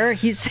pee-pee hair.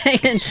 He's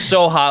saying,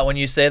 So hot when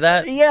you say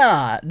that.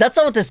 yeah, that's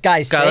not what this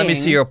guy's God, saying. let me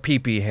see your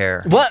pee-pee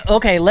hair. What?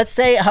 Okay, let's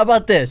say. How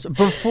about this?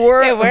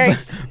 Before It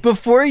works.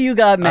 Before you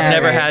got married,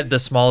 I've never had the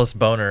smallest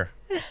boner.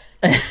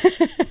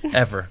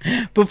 Ever.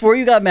 Before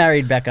you got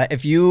married, Becca,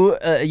 if you,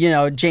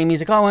 Jamie's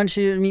like, oh, why don't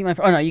you meet my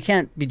friend? Oh, no, you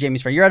can't be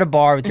Jamie's friend. You're at a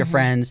bar with your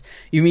friends.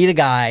 You meet a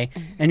guy,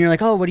 and you're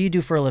like, oh, what do you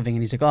do for a living?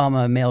 And he's like, oh, I'm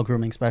a male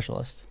grooming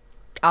specialist.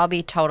 I'll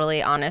be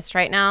totally honest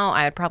right now.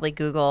 I would probably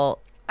Google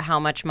how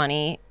much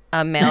money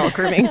a male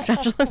grooming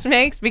specialist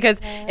makes, because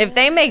if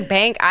they make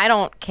bank, I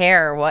don't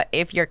care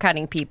if you're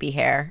cutting pee-pee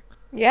hair.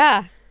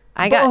 Yeah.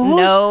 I But got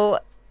who's-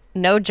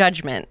 no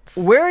judgments.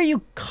 Where are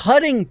you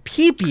cutting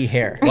pee-pee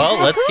hair? Well,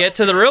 let's get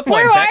to the real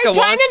point. I'm Becca trying to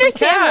wants some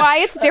understand cash. why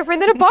it's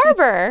different than a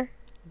barber.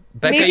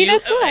 Becca, Maybe you,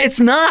 that's why.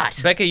 It's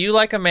not. Becca, you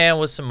like a man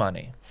with some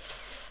money,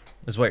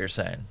 is what you're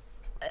saying,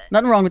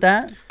 Nothing wrong with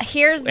that.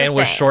 Here's the and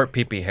with thing. short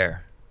pee-pee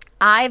hair.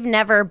 I've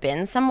never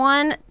been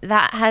someone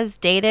that has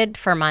dated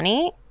for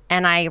money,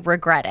 and I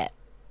regret it.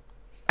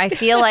 I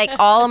feel like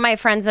all of my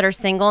friends that are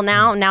single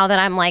now that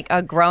I'm like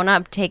a grown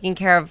up taking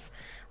care of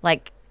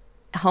like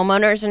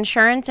homeowners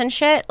insurance and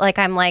shit, like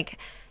I'm like,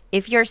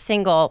 if you're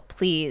single,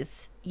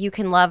 please, you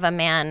can love a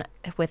man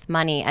with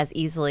money as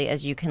easily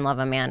as you can love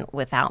a man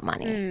without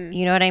money.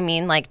 You know what I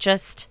mean? Like,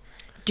 just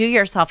do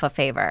yourself a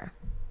favor.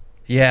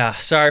 Yeah,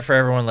 sorry for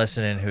everyone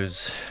listening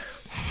who's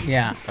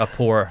Yeah. a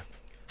poor.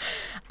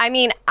 I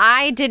mean,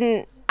 I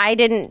didn't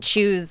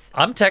choose.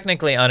 I'm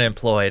technically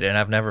unemployed, and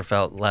I've never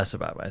felt less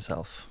about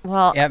myself.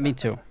 Well, Yeah, me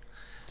too.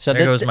 So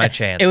There goes my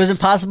chance. It was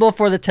impossible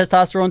for the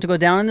testosterone to go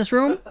down in this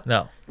room?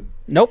 No,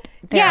 Nope.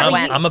 Yeah, there but it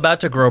went. I'm about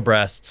to grow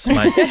breasts.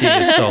 My T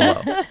is so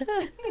low.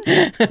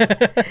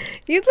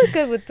 You look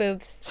good with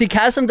boobs. See,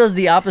 Kasim does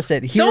the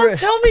opposite. Don't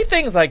tell me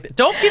things like that.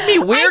 Don't give me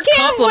weird I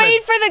can't wait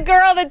compliments. for the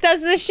girl that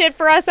does this shit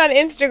for us on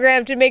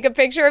Instagram to make a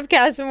picture of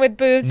Cassim with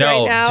boobs No,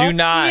 right now. do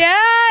not.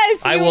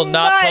 Yes, I you will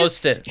not must.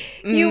 post it.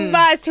 You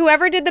must.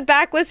 Whoever did the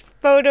backless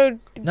photo,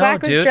 No,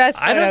 backless dude. dress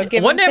I photo, don't.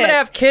 give One him day I'm gonna tits.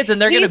 have kids,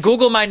 and they're gonna He's-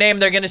 Google my name.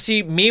 They're gonna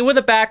see me with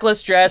a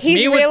backless dress, He's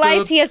me with realized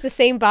boobs. he has the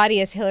same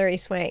body as Hillary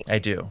Swank. I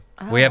do.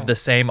 We have the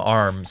same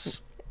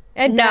arms.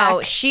 And no,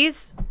 back.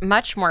 she's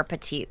much more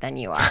petite than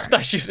you are. I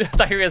thought you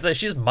were gonna say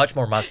she's much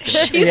more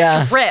muscular. She's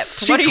Yeah. ripped.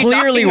 She What are you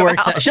clearly talking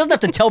works about? out. She doesn't have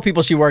to tell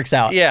people she works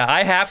out. Yeah,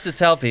 I have to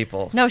tell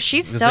people. No,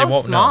 she's 'Cause they so won't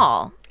know.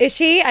 small. Is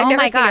she? I've Oh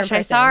never my seen her in gosh, I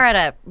person. saw her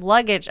at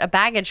a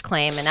baggage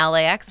claim in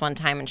LAX one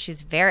time, and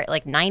she's very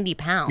like 90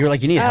 pounds. You're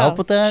like, you need help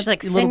with that? She's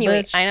like you little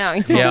sinewy. bitch? I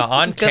know. Yeah,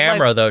 on Good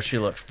camera luck. though, she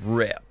looks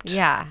ripped.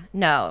 Yeah,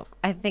 no,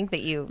 I think that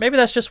you Maybe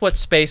that's just what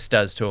space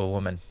does to a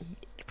woman.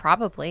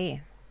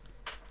 probably.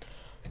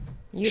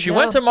 She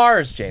went to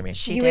Mars, Jamie.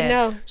 You would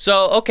know.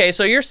 So, okay,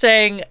 so you're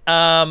saying...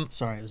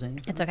 Sorry, I was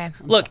saying. It's okay.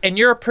 Look, and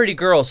you're a pretty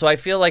girl, so I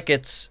feel like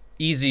it's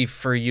easy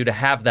for you to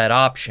have that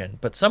option.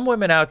 But some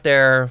women out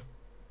there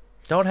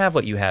don't have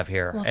what you have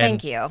here. Well, And,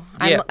 thank you.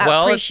 yeah,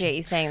 I appreciate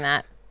you saying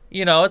that.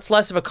 You know, it's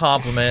less of a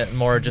compliment,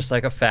 more just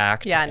like a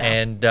fact. Yeah, I know.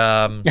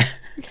 And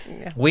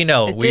we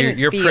know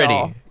you're feel.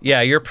 pretty.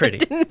 Yeah, you're pretty.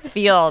 Didn't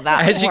feel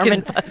that warm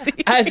and can, fuzzy.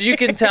 as you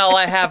can tell,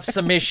 I have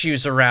some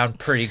issues around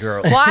pretty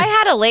girls. Well, I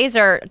had a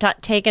laser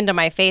taken to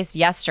my face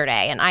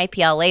yesterday, an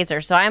IPL laser.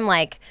 So I'm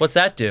like, What's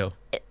that do?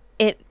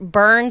 it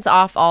burns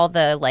off all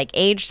the like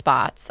age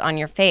spots on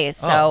your face.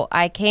 So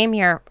I came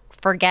here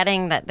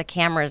forgetting that the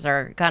cameras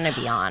are gonna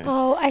be on.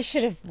 Oh, I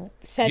should have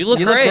said. You look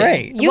You look great.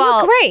 great. You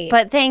look great.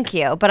 But thank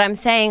you. But I'm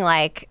saying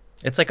like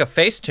It's like a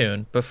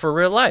Facetune, but for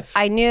real life.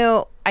 I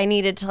knew I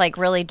needed to like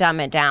really dumb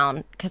it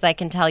down because I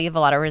can tell you have a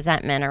lot of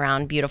resentment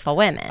around beautiful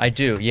women. I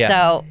do, yeah.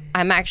 So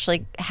I'm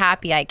actually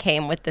happy I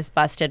came with this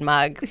busted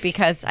mug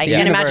because I Yeah.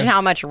 can't imagine Universe.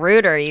 how much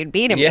ruder you'd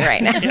be to me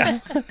right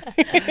now.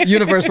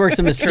 Universe works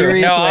in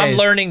mysterious no, ways. I'm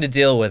learning to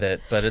deal with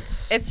it, but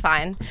it's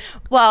Fine.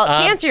 Well, to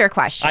answer your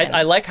question,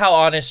 I like how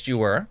honest you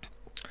were.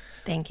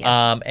 thank you.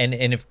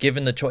 And if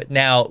given the choice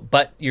now,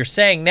 but you're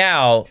saying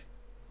now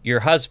your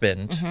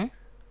husband Mm-hmm.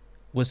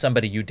 was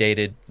somebody you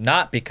dated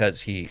not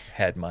because he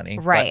had money,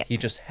 Right. But he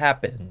just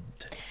happened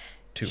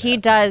to. He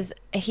have does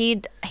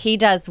he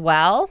does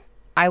well.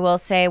 I will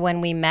say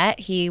when we met,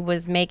 he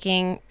was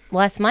making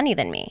less money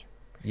than me. money.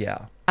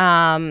 Yeah,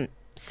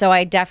 So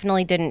I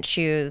definitely didn't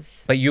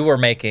choose but you were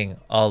making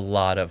a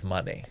lot of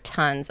money.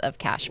 tons of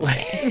cash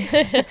money.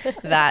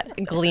 That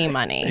Glee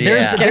money.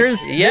 Yeah.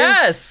 There's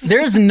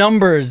Yes.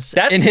 numbers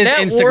That's in his net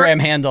Instagram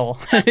worth. handle.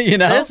 You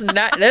know,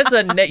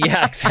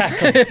 Yeah,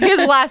 exactly. His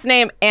last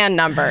name and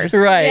numbers.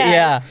 right?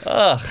 Yes.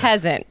 Yeah.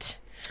 Peasant.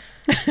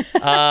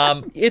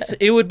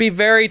 It would be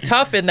very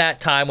tough in that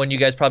time when you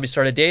guys probably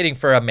started dating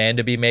for a man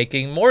to be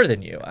making more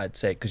than you. I'd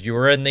say because you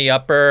were in the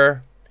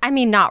upper. I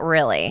mean, not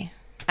really.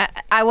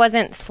 I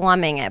wasn't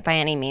slumming it by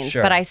any means,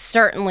 Sure. but I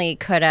certainly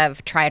could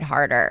have tried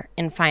harder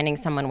in finding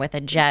someone with a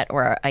jet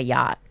or a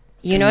yacht.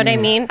 You know what I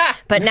mean?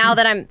 But now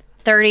that I'm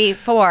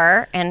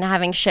 34 and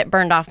having shit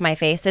burned off my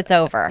face, it's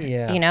over.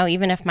 Yeah. You know,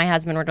 even if my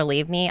husband were to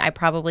leave me, I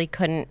probably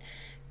couldn't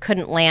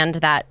land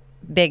that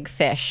big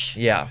fish.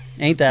 Yeah.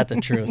 Ain't that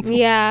the truth?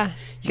 Yeah.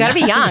 You got to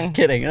be young. Just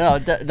kidding.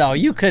 No,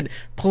 you could.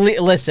 Please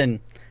listen.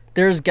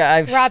 There's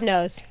guys. Rob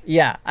knows.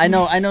 Yeah, I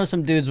know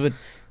some dudes with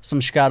some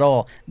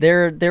schadol.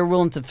 They're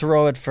willing to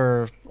throw it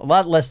for a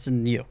lot less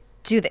than you.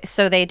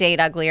 So they date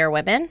uglier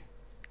women?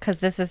 Because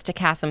this is to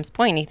Kassem's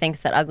point. He thinks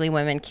that ugly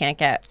women can't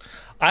get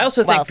I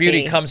also think beauty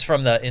Wealthy. comes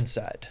from the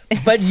inside.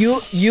 But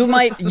you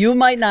might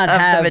not Of the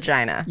have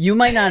vagina. You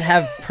might not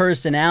have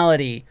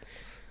personality,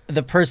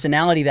 the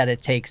personality that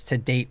it takes to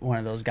date one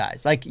of those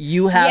guys. Like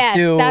you have yes,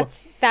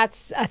 to.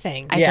 that's a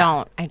thing. I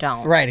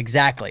don't. Right,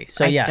 exactly.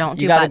 So I yeah, don't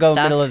do you got to butt go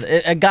stuff. middle of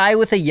a guy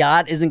with a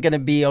yacht isn't going to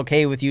be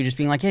okay with you just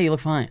being like, "Yeah, you look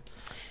fine."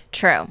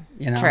 True.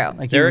 You know, True.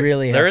 like There you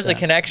really. there have is a to-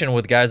 connection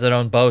with guys that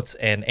own boats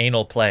and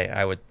anal play.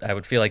 I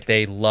would feel like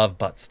they love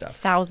butt stuff.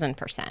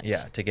 1000%.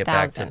 Yeah, to get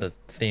back to the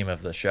theme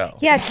of the show.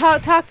 Yeah,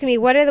 talk to me.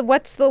 What are the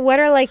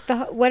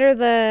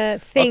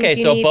things Okay,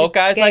 you so need boat to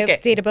guys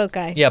date a boat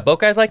guy? Yeah, boat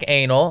guys like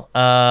anal.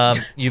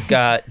 You've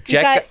got You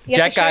have to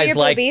jet show guys your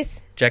like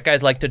boobies. jet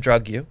guys like to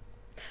drug you.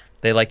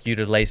 They like you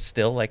to lay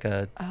still like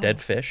a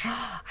dead fish.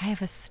 I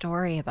have a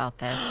story about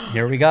this.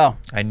 Here we go.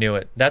 I knew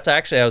it. That's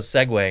actually I was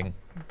segueing.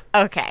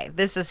 Okay,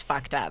 this is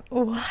fucked up.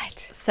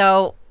 What?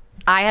 So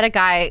I had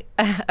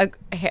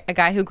a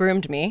guy who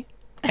groomed me,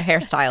 a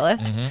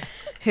hairstylist,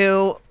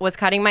 who was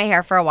cutting my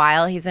hair for a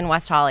while. He's in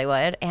West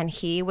Hollywood, and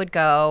he would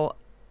go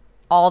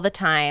all the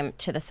time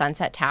to the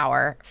Sunset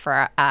Tower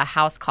for a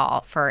house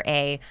call for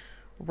a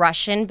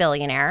Russian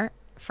billionaire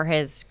for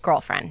his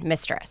girlfriend,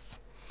 mistress.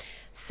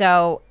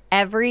 So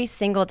every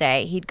single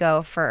day he'd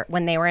go for,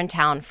 when they were in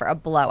town, for a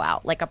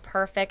blowout, like a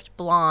perfect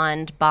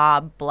blonde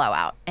bob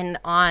blowout. And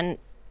on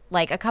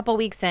like a couple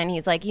weeks in,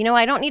 he's like,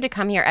 I don't need to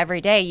come here every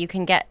day. You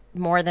can get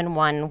more than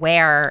one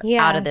wear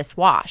Yeah. out of this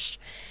wash.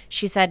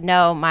 She said,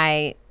 no,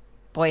 my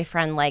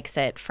boyfriend likes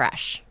it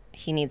fresh.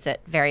 He needs it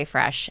very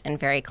fresh and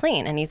very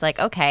clean. And he's like,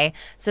 okay.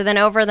 So then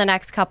over the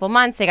next couple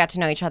months, they got to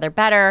know each other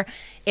better.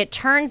 It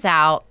turns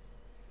out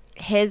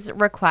his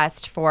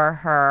request for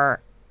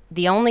her,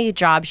 the only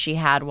job she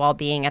had while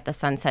being at the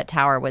Sunset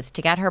Tower was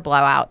to get her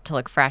blowout to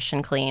look fresh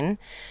and clean.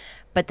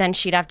 But then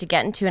she'd have to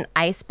get into an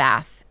ice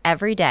bath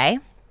every day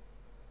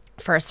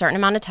for a certain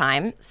amount of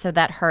time so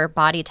that her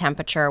body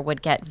temperature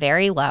would get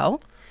very low,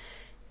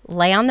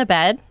 lay on the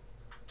bed,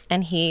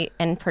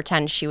 and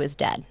pretend she was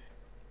dead.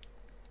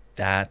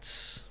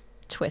 That's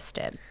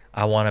Twisted.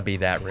 I want to be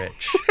that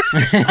rich.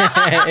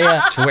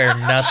 Yeah. To where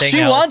nothing She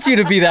else wants you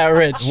to be that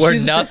rich. where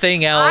She's-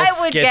 nothing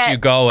else gets you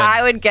going.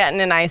 I would get in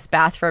an ice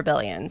bath for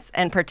billions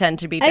and pretend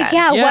to be dead.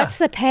 Yeah, Yeah. what's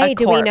the pay? A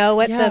Do we know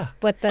corpse.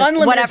 what the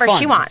Unlimited whatever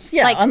she funds. wants.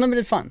 Yeah, Like,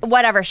 unlimited funds.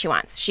 Whatever she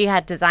wants. She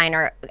had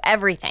designer,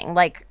 everything.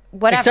 Like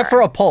whatever. Except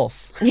for a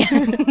pulse.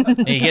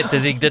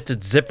 Does he get to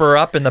zip her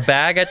up in the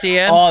bag at the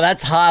end? Oh,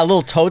 that's hot. A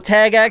little toe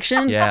tag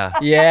action. Yeah.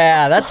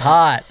 Yeah, that's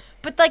hot.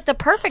 But like the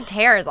perfect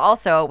hair is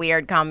also a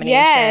weird combination.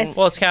 Yes.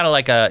 Well, it's kind of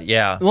like Well,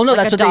 no,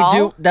 Like that's a what they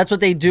doll? do. That's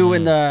what they do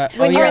in the.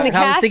 When you're in the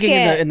I was thinking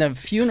casket. in the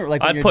funeral,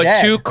 like when I'd you're put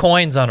dead. 2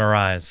 coins on her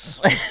eyes.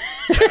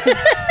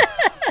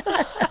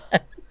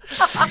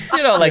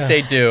 Like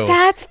they do.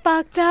 That's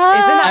fucked up.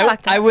 Isn't that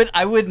fucked up?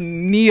 I would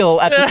kneel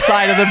at the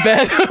side of the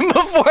bed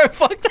before I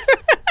fucked her.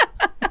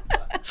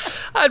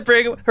 I'd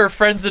bring her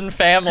friends and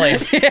family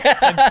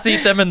and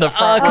seat them in the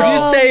front Could row.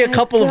 you say a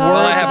couple of God.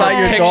 words I have about a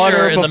your picture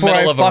daughter in the before I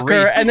middle of a fuck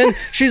her? wreath. And then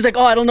she's like,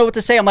 "Oh, I don't know what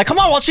to say." I'm like, "Come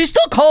on, well, she's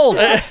still cold."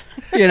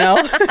 You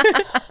know?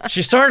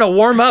 She's starting to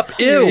warm up.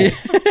 Ew.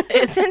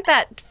 Isn't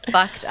that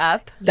fucked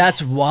up?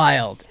 That's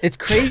wild. It's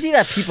crazy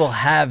that people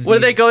have.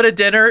 When they these- go to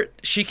dinner,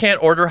 she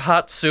can't order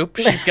hot soup.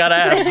 She's got to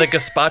have the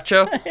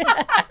gazpacho.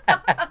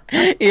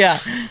 Yeah.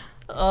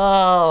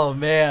 Oh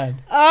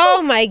man.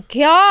 Oh my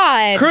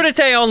God.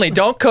 Crudité only.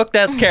 Don't cook.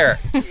 That's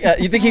carrots. Yeah,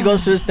 you think he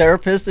goes to his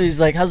therapist and he's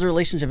like, "How's the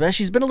relationship?"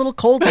 She's been a little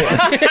cold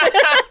lately.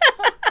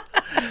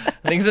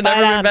 Things have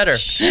never been better.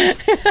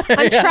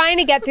 I'm trying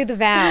to get through the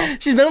vow.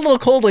 She's been a little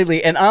cold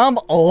lately, and I'm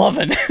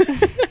loving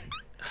it.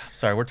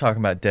 Sorry, we're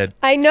talking about dead.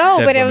 I know,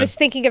 Dead but I women. was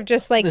thinking of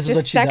just like This is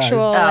what she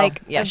sexual does.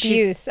 like yeah,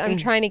 she's- abuse. I'm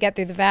trying to get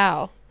through the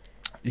vow.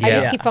 Yeah. I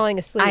just keep falling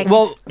asleep.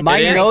 Well, my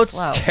It is notes.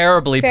 slow.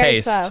 terribly Very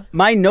paced. slow.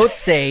 My notes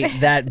say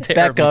that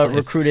Terrible Becca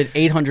place. recruited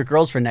 800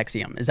 girls for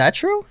Nexium. Is that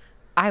true?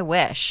 I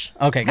wish.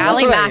 Okay, good.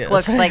 Allie That's what I- Mack that's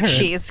looks what I like heard.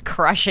 she's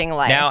crushing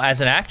life. Now,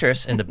 as an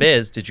actress in the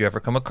biz, did you ever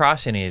come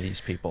across any of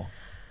these people?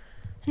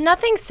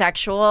 Nothing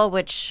sexual,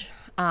 which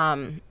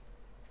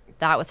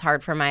that was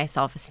hard for my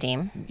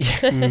self-esteem.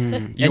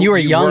 And you were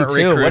young weren't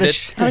too. What recruited?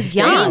 is I was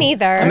Me young.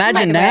 neither.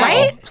 Imagine now.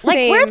 Right? Like,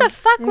 where the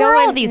fuck no were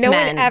one, all these no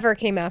men? one ever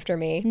came after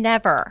me.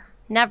 Never.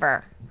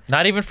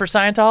 Not even for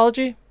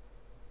Scientology?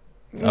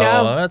 No.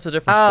 Oh, that's a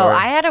different Oh, story.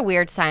 I had a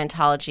weird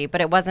Scientology,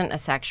 but it wasn't a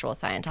sexual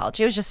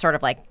Scientology. It was just sort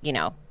of like,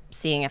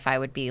 seeing if I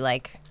would be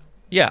like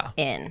yeah.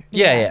 in.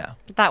 Yeah.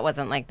 That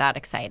wasn't like that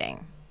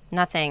exciting.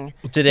 Nothing.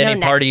 Did any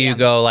no part of you Nexium.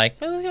 go like,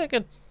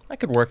 I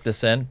could work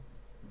this in?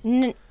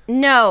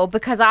 No,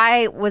 because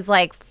I was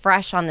like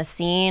fresh on the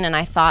scene and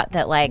I thought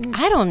that like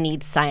I don't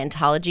need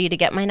Scientology to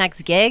get my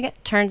next gig.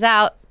 Turns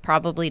out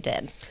probably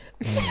did.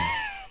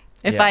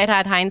 If Yeah. I had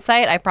had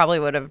hindsight, I probably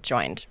would have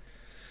joined.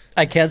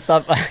 I can't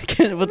stop.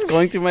 What's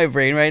going through my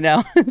brain right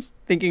now is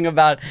thinking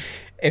about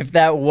if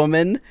that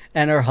woman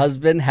and her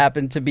husband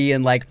happened to be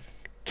in like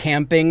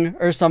camping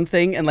or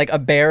something and like a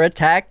bear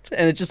attacked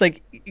and it's just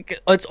like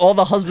it's all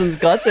the husband's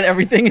guts and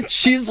everything and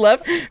she's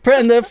left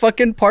and the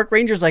fucking park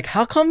ranger's like,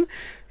 how come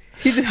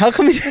he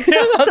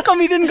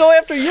didn't go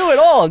after you at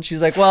all? And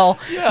she's like, well,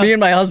 me and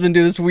my husband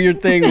do this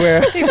weird thing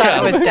where He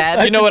thought it was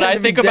dead. You know what I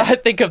pretend to think be of? I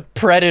think of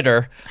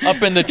Predator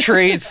up in the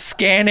trees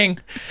scanning,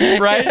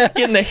 right?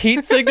 Getting the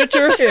heat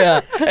signatures.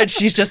 Yeah. And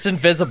she's just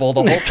invisible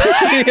the whole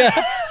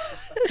time.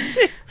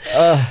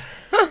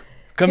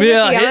 Come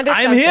here. be onto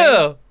I'm something.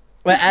 here.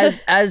 Well,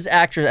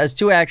 as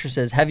two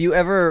actresses, have you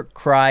ever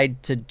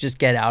cried to just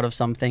get out of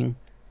something,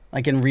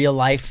 like in real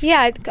life?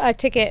 Yeah, a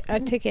ticket,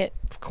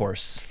 Of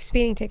course.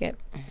 speeding ticket.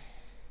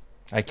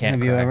 I can't Have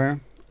cry. you ever?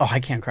 Oh, I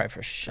can't cry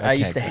for shit. I I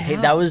used to can't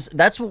hate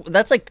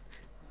that's like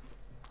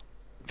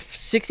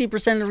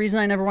 60% of the reason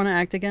I never want to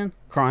act again.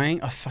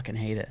 Crying, I fucking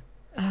hate it.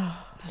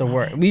 It's the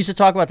worst. We used to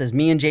talk about this.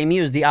 Me and Jamie,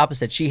 it was the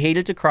opposite. She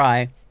hated to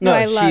cry. No,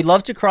 I she loved-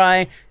 loved to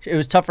cry. It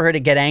was tough for her to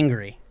get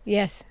angry.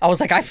 Yes. I was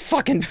like, I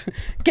fucking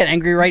get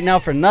angry right now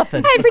for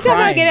nothing. Every time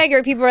I Crying. get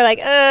angry, people are like,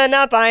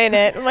 not buying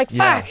it. I'm like,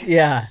 Yeah. fuck.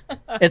 Yeah.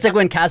 It's like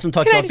when Cassim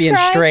talks Can I about just being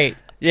cry? straight.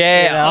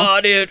 Yeah. You know?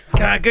 Oh, dude.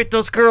 Gotta get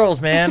those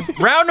girls, man.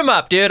 Round them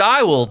up, dude.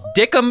 I will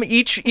dick them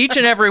each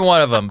and every one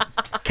of them.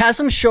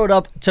 Cassim showed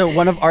up to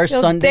one of our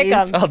You'll Sundays. dick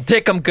 'em. I'll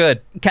dick them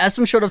good.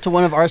 Cassim showed up to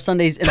one of our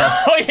Sundays in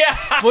a Oh, yeah.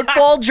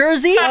 football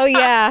jersey. Oh,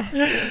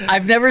 yeah.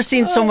 I've never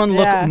seen someone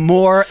look yeah.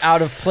 more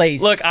out of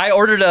place. Look, I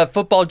ordered a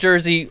football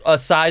jersey a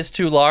size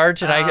too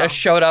large, and I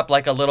showed up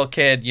like a little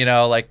kid,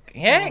 like,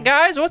 hey,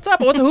 guys, what's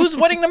up? Who's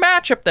winning the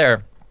match up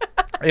there?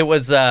 It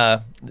was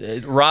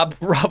Rob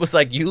was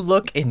like, you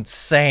look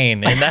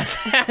insane in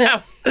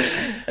that.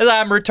 And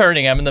I'm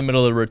returning. I'm in the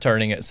middle of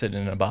returning it,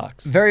 sitting in a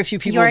box. very few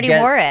people You already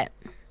get wore it.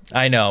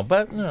 I know,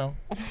 but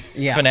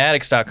yeah.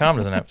 Fanatics.com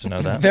doesn't have to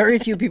know that. Very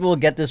few people will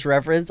get this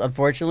reference,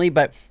 unfortunately,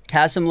 but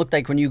Cassim looked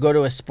like when you go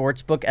to a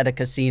sports book at a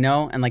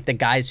casino and like the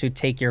guys who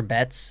take your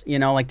bets,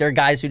 like there are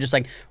guys who just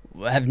like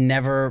have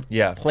never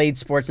played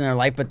sports in their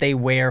life, but they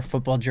wear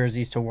football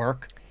jerseys to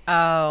work.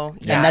 Oh,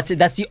 yeah. And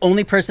that's the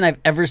only person I've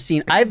ever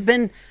seen. I've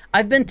been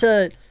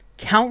to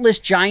countless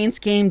Giants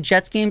games,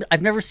 Jets games.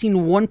 I've never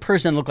seen one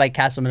person look like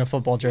Cassim in a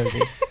football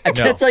jersey. I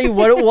can't tell you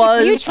what it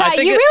was. You tried.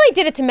 think You it- really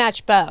did it to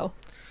match Bo.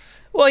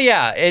 Well,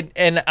 yeah,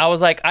 and I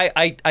was like,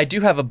 I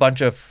do have a bunch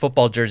of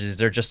football jerseys.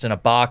 They're just in a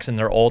box, and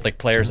they're old, like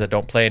players that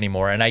don't play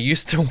anymore. And I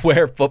used to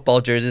wear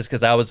football jerseys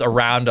because I was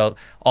around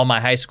all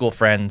my high school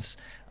friends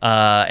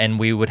and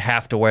we would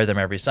have to wear them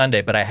every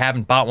Sunday. But I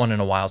haven't bought one in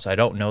a while, so I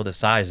don't know the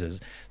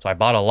sizes. So I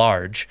bought a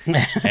large,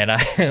 and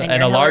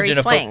And a large Hillary and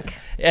a Swank.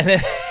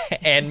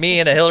 and me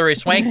in a Hillary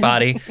Swank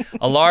body.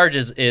 A large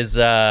is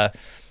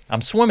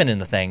I'm swimming in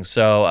the thing.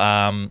 So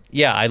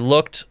yeah, I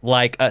looked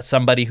like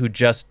somebody who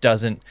just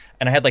doesn't.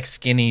 And I had like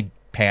skinny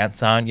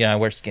pants on. You know, I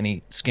wear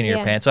skinnier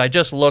pants. So I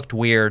just looked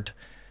weird.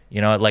 You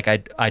know, like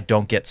I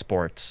don't get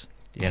sports.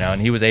 You know,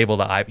 and he was able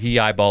to he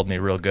eyeballed me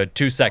real good.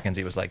 2 seconds,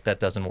 he was like, "That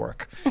doesn't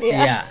work."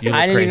 Yeah, You look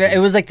I didn't even. crazy. It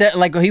was like that.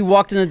 Like he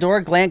walked in the door,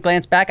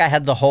 glanced back. I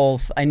had the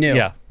whole. I knew.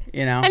 Yeah.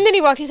 You know. And then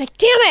he walked. He's like,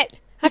 "Damn it!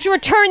 I have to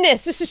return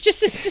this. This is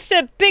just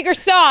a bigger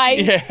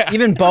size." Yeah.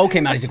 Even Bo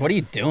came out. He's like, "What are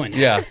you doing?"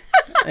 Yeah.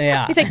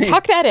 Yeah. He's like,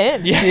 "Tuck that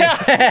in." Yeah.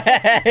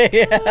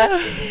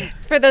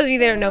 For those of you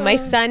that don't know, my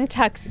son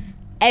tucks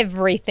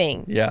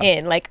everything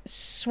in, like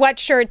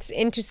sweatshirts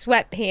into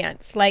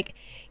sweatpants. Like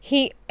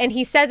he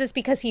says it's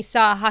because he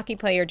saw a hockey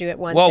player do it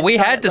once. Well, and we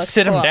thought had it to looked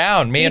sit him cool.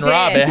 down. Me You and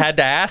Rob did. had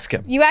to ask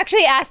him. You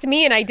actually asked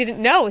me, and I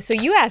didn't know, so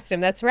you asked him.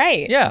 That's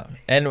right. Yeah.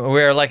 And we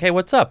were like, "Hey,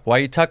 what's up? Why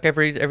you tuck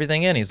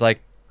everything in?" He's like,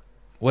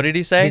 "What did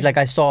he say?" He's like,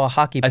 "I saw a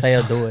hockey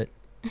player do it,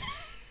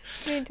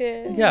 You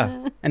did.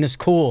 "Yeah, and it's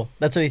cool."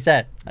 That's what he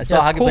said. I saw a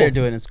That's hockey cool. player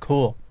do it, and it's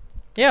cool.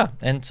 yeah."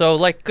 And so,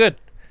 like, good.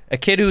 A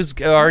kid who's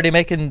already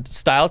making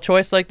style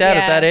choice like that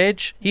at Yeah. that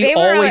age, he They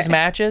were, always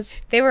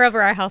matches. They were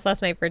over our house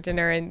last night for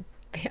dinner, and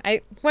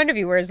one of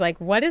you was like,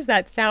 "What is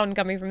that sound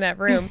coming from that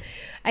room?"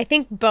 I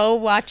think Bo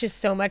watches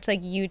so much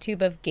like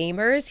YouTube of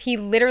gamers. He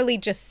literally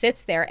just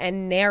sits there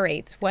and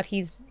narrates what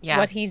he's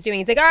doing.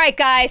 He's like, "All right,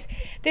 guys,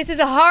 this is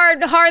a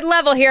hard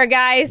level here,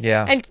 guys."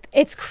 Yeah. And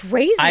it's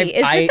crazy.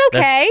 Is I- this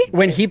okay?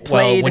 When he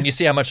played, Well, when you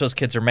see how much those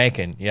kids are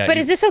making, yeah. But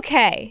is this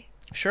okay?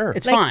 sure?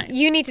 it's Like, fine.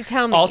 You need to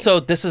tell me.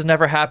 Also, this has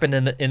never happened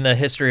in the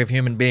history of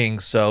human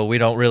beings, so we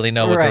don't really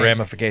know what Right. the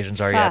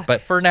ramifications are yet. Fuck.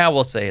 But for now,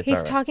 we'll say it's he's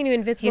all right. talking to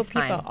invisible He's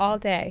people fine. all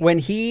day. When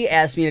he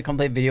asked me to come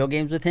play video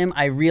games with him,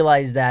 I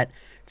realized that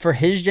for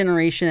his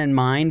generation and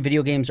mine,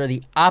 video games are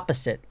the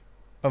opposite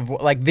of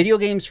like video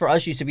games for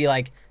us used to be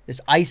like this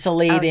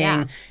isolating.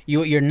 yeah.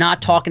 You're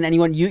not talking to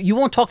anyone. You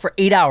won't talk for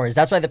 8 hours.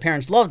 That's why the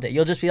parents loved it.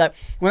 You'll just be like,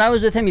 when I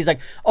was with him, he's like,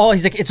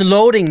 it's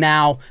loading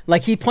now.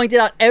 Like he pointed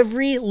out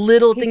every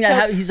little thing He's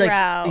that so he's like,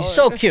 proud. he's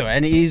so cute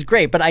and he's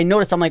great. But I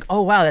noticed, I'm like,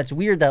 oh wow, that's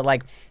weird that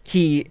like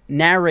he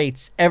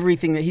narrates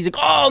everything that he's like,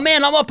 oh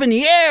man, I'm up in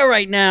the air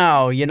right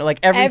now. You know, like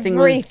everything.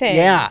 Everything.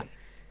 Yeah.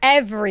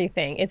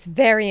 Everything. It's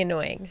very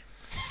annoying.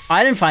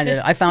 I didn't find it.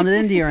 I found it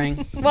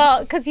endearing. Well,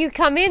 because you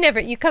come in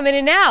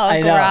and out, I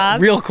know. Rob.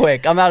 Real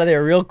quick. I'm out of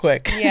there real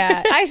quick.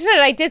 Yeah,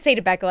 I did say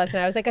to Becca last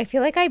night, I was like, I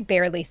feel like I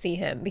barely see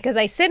him because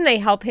I sit and I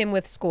help him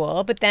with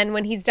school, but then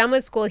when he's done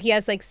with school, he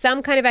has like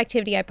some kind of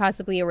activity I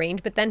possibly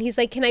arrange, but then he's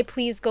like, can I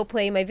please go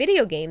play my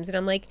video games? And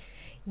I'm like,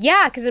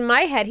 yeah, because in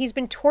my head, he's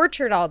been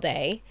tortured all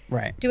day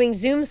Right. doing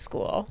Zoom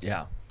school.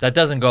 Yeah, that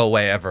doesn't go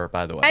away ever,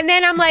 by the way. And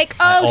then I'm like,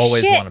 I oh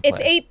always shit, wanna it's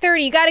play.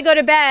 8:30, you got to go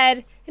to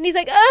bed. And he's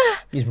like, ugh.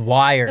 He's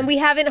wired. And we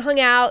haven't hung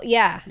out.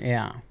 Yeah.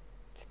 Yeah.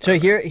 So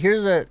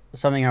here's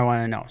something I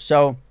want to know.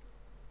 So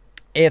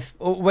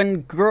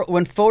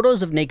when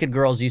photos of naked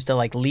girls used to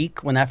like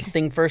leak when that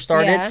thing first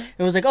started, Yeah.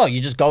 it was like, oh,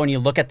 you just go and you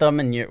look at them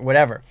and you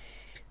whatever.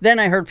 Then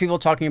I heard people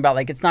talking about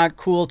like it's not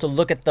cool to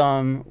look at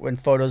them when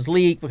photos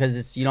leak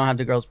because you don't have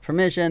the girl's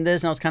permission.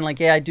 This and I was kind of like,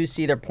 yeah, I do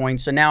see their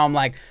point. So now I'm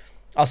like,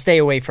 I'll stay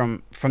away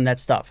from that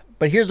stuff.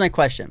 But here's my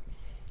question: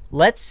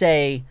 let's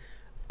say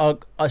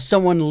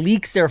someone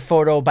leaks their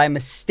photo by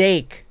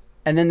mistake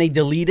and then they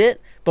delete it,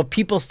 but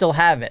people still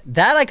have it.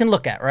 That I can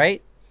look at,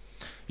 right?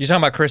 You talking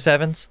about Chris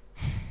Evans?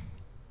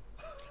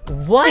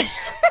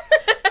 What?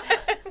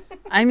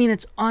 I mean,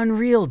 it's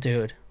unreal,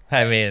 dude.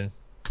 I mean,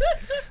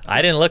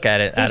 I didn't look at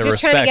it out He's of just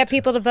respect. trying to get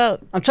people to vote.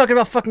 I'm talking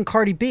about fucking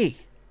Cardi B.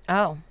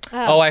 Oh.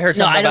 Oh, I heard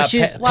something about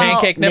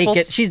pancake nipples.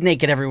 naked. She's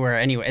naked everywhere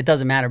anyway. It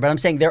doesn't matter. But I'm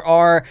saying there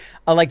are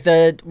like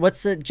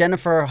what's the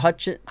Jennifer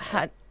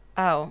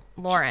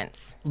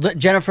Lawrence.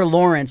 Jennifer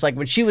Lawrence, like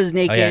when she was Oh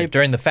naked. yeah,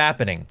 during the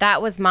fappening.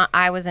 That was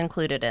I was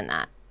included in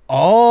that.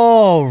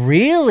 Oh,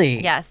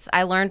 really? Yes,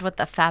 I learned what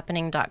the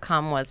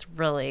fappening.com was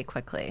really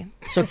quickly.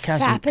 So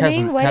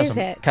Fappening? What is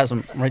it?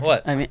 Chasm, right?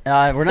 What? I mean,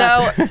 we're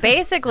not. So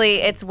basically,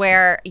 it's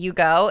where you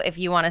go if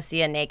you want to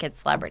see a naked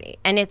celebrity,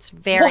 and it's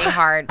very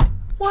hard to.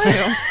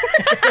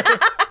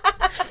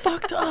 It's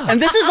fucked up.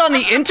 And this is on the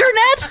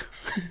internet?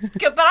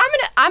 But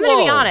I'm gonna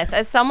be Whoa. honest.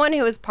 As someone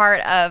who was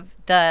part of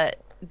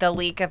the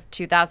leak of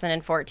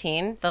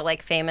 2014, the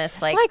like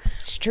famous like. Like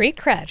street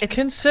cred.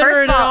 Consider First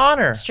it of an all,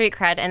 honor. street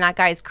cred, and that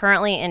guy's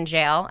currently in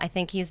jail. I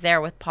think he's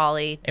there with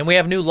Pauly. And we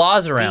have new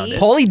laws around D.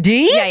 it. Pauly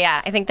D?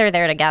 Yeah. I think they're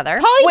there together.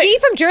 Pauly Wait. D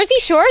from Jersey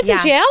Shore's in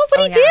Yeah. jail?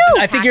 What'd he Oh, yeah.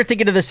 do? I think you're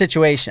thinking of the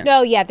situation.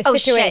 No, yeah, the Oh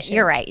situation. shit!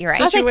 You're right. You're I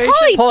right. was like, Situation?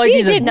 Pauly Pauly D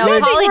D's a did No,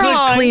 good, nothing Pauly D's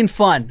wrong. clean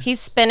fun. He's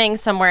spinning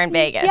somewhere in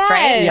Vegas, Yes.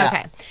 right? Yeah.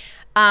 Okay.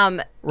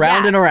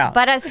 Round and around.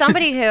 But as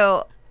somebody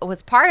who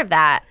was part of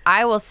that,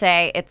 I will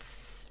say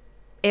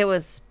it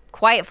was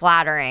quite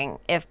flattering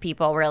if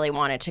people really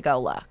wanted to go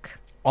look.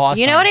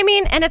 Awesome. You know what I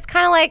mean? And it's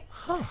kind of like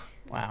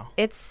Wow.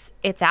 it's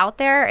out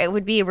there. It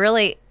would be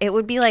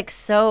like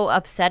so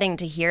upsetting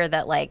to hear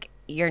that like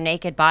your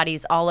naked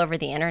bodies all over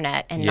the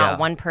internet and Yeah. not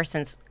one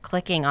person's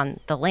clicking on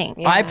the link.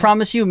 I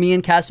promise you, me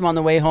and Cassim on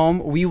the way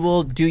home, we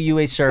will do you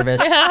a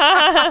service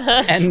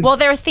and Well,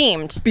 they're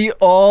themed. be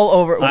all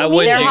over.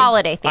 They're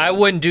holiday themed. I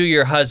wouldn't do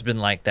your husband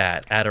like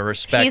that out of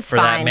respect He's for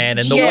that fine. man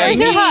and the Yeah, way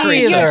me he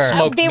treats either. a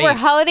smoked They meat. were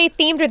holiday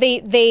themed, or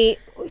they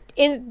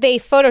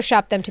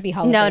photoshopped them to be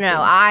holiday. No, themed?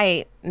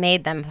 I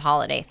made them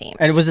holiday themed.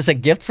 And was this a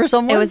gift for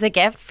someone? It was a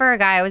gift for a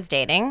guy I was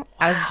dating.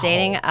 I was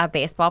dating a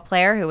baseball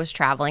player who was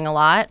traveling a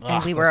lot,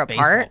 and we were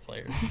apart.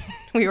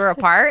 We were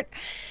apart,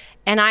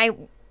 and I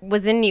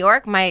was in New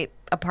York, my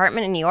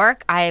apartment in New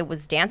York. I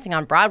was dancing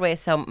on Broadway,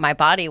 so my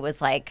body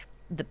was like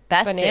the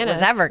best it Bananas.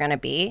 was ever going to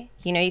be.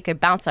 You know, you could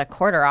bounce a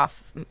quarter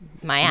off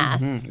my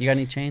ass. You got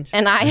any change?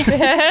 And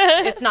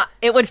it's not,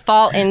 it would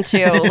fall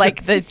into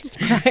like the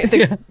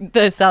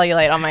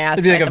cellulite on my ass.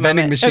 It'd be like at a the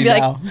vending moment. It'd machine be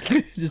like,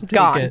 now. Just take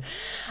gone.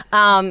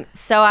 it.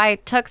 So I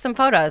took some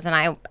photos, and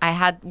I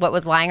had what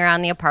was lying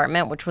around the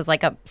apartment, which was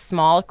like a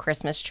small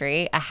Christmas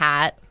tree, a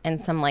hat, and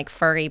some like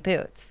furry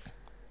boots.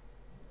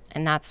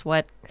 And that's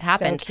what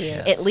happened.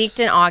 cute. It leaked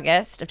in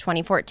August of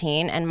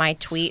 2014, and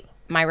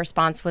my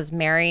response was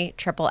Merry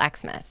Triple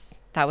Xmas.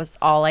 That was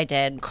all I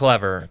did.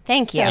 Clever.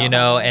 Thank you. You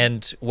know,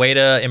 and way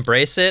to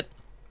embrace it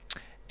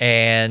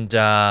and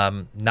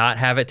not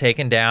have it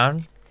taken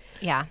down.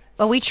 Yeah.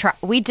 Well,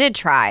 we did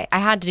try. I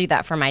had to do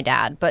that for my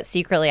dad, but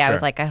secretly I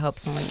was like, I hope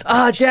someone.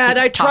 Dad,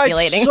 I keeps tried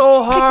populating.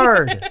 so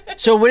hard.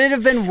 So would it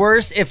have been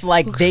worse if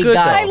like they good,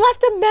 got? though. I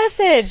left a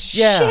message.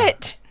 Yeah.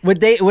 Shit.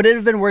 Would it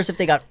have been worse if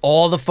they got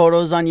all the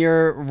photos on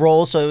your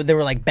roll? So there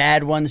were like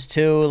bad ones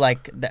too.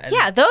 Like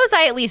Yeah, those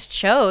I at least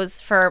chose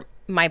for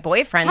my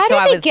boyfriend. How so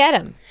did I they was get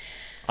him?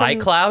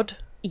 iCloud?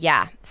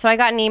 Yeah. So I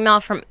got an email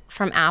from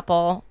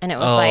Apple, and it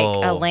was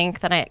like a Oh.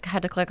 link that I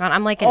had to click on.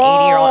 I'm like an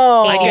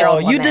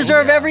 80-year-old you woman.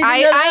 deserve everything.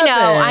 that I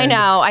happened.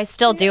 know. I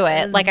still do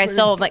it. Like I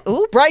still like,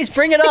 oops. Bryce,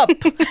 bring it up.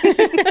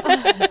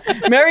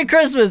 Merry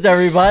Christmas,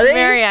 everybody.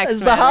 Merry It's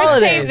the Xmas.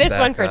 holidays. Save this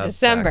one for Becca,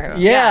 December. Becca.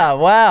 Yeah,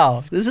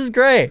 wow. This is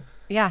great.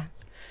 Yeah.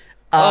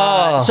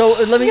 So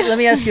let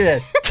me ask you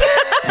this.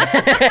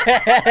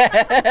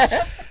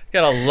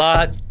 Got a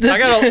lot. I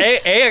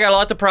got a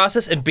lot to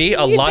process, and B,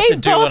 a lot They to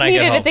do both when I get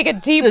needed home. to take a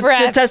deep The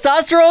breath.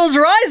 testosterone's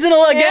rising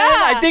again.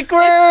 Yeah, I think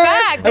we're. it's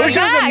back. I wish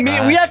We're there was a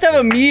back. we have to have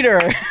a meter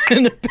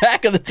in the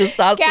back of the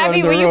testosterone Gabby,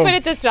 in the will you room. put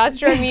a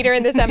testosterone meter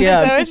in this episode?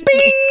 Yeah.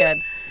 It's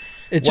good.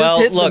 It just well,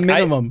 hit look, the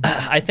minimum.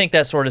 I think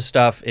that sort of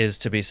stuff is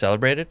to be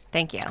celebrated.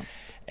 Thank you.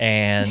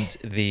 And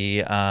the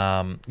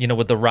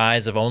with the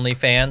rise of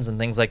OnlyFans and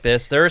things like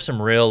this, there is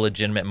some real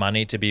legitimate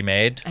money to be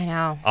made I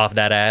know. off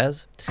that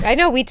ass. I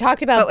know. We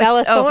talked about But Bella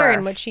it's over.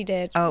 Thorne, what she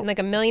did. Oh. Like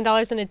 $1 million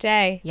in a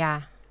day.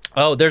 Yeah.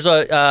 Oh, there's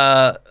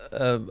a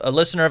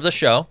listener of the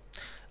show.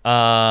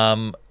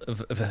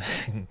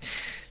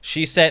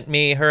 She sent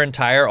me her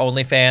entire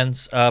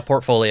OnlyFans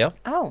portfolio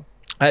Oh.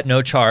 at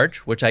no charge,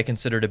 which I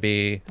consider to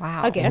be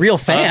Wow. A gift. Real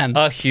fan.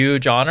 a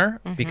huge honor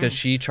Mm-hmm. because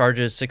she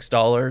charges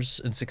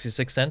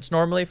 $6.66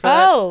 normally for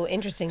that. Oh,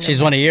 interesting.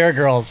 She's one of your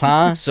girls,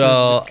 huh?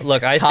 So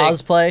look, I think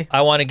Cosplay.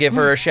 I want to give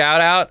her a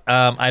shout out.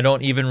 I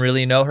don't even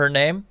really know her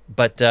name,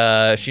 but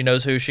she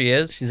knows who she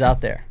is. She's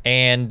out there.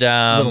 And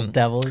Little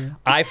devil.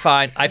 I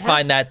find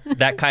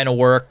that kind of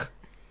work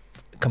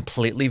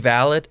completely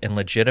valid and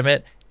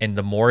legitimate. And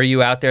the more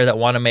you out there that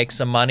want to make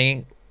some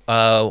money,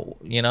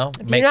 You're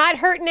not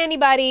hurting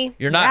anybody.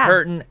 you're not Yeah.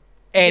 hurting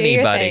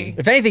anybody. thing.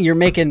 If anything, you're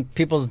making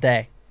people's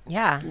day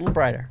Yeah. a little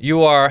brighter.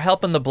 You are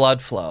helping the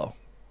blood flow.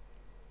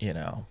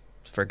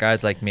 For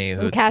guys like me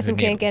who Cassim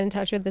need- can't get in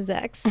touch with his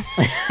ex.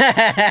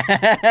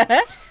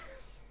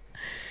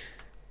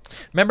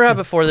 Remember how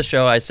before the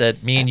show I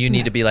said me and you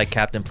need to be like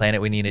Captain Planet.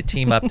 We need to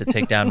team up to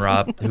take down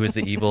Rob, who is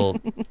the evil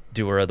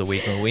doer of the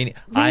week.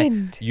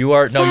 And you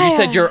are no. You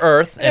said you're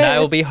Earth, and I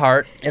will be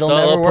Heart. It'll the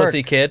never little work.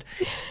 pussy kid,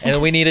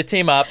 and we need to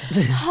team up.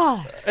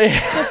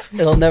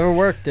 It'll never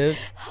work, dude.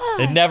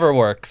 It never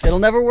works. It'll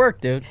never work,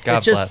 dude. God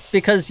it's just bless.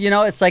 because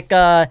it's like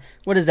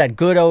what is that?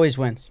 Good always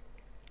wins.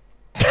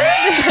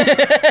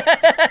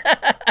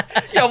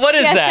 Yeah, what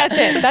is Yes, that? that's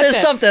it. That's There's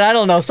it. something I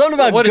don't know. Something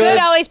about What is good.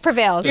 Good always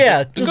prevails.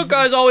 Yeah, The good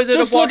guys always end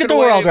just up look walking at the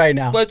away world right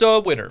now. with a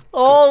winner.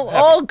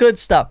 all good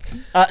stuff.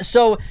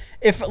 So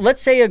if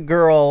let's say a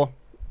girl,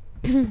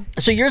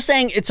 so you're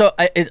saying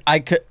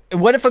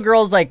what if a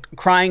girl's like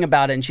crying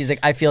about it and she's like,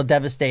 I feel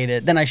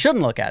devastated, then I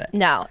shouldn't look at it.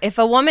 No, if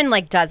a woman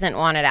like doesn't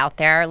want it out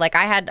there, like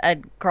I had a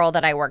girl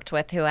that I worked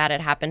with who had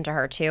it happen to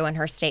her too, and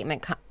her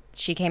statement,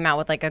 she came out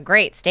with like a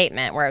great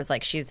statement where it was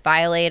like she's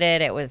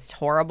violated, it was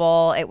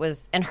horrible, it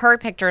was, and her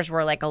pictures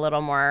were like a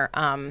little more,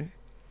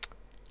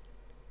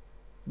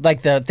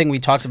 Like the thing we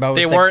talked about.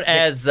 They with weren't the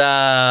as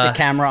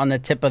camera on the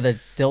tip of the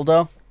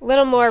dildo. A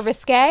little more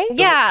risque.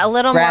 yeah, a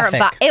little Graphic.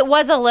 more. It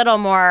was a little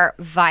more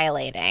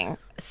violating.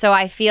 So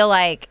I feel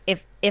like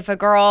if a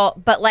girl,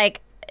 but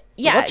like,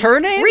 Yeah. What's her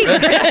name?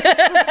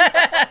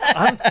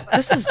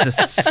 This is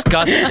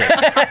disgusting.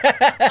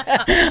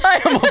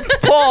 I am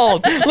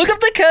appalled. Look up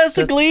the cast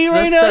of Glee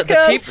right now,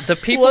 Cass. The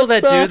people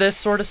that do this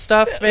sort of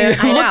stuff, man.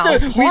 I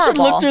know. We should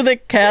look Horrible. through the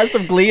cast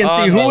of Glee and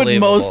see who would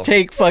most Unbelievable.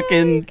 take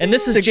fucking. And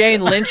this is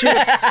Jane Lynch's.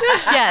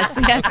 Yes,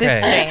 it's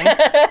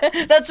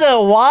Jane. That's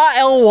a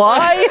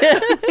Y-L-Y?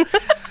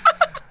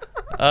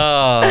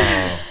 Oh.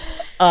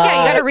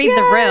 Yeah, you got to read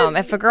the room.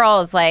 If a girl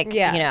is like,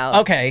 Yeah. you know,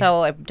 Okay.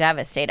 so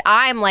devastated,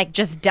 I'm like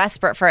just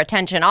desperate for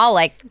attention. I'll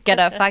like get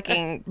a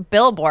fucking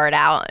billboard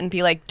out and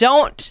be like,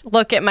 "Don't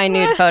look at my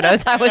nude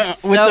photos. I was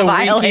so With the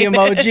violated."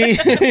 winky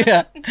emoji.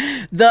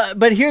 Yeah.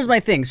 But here's my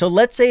thing. So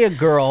let's say a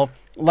girl,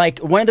 like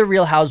one of the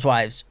Real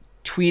Housewives,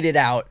 tweeted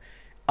out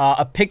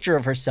a picture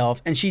of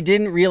herself, and she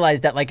didn't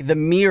realize that like the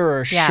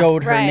mirror Yeah.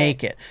 showed her Right.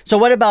 naked. So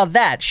what about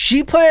that?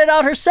 She put it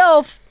out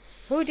herself.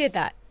 Who did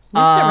that?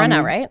 Lisa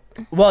Rinna, right?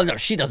 Well, no,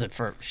 she does it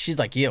for. She's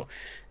like you.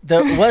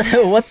 The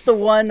what's the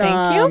one?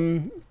 Thank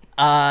you.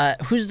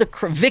 Who's the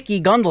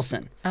Vicky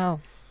Gundelson? Oh,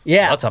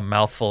 Yeah. That's a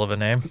mouthful of a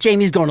name.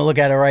 Jamie's going to look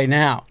at it right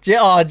now.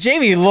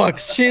 Jamie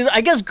looks.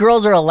 I guess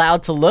girls are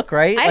allowed to look,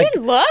 right? I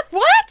didn't look.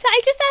 What?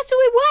 I just asked who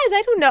it was.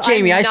 I don't know.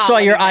 Jamie, I'm I not saw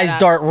your looking eyes it up.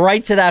 dart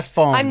right to that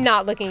phone. I'm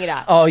not looking it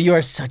up. Oh, you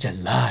are such a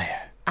liar.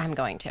 I'm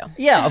going to.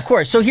 Yeah, of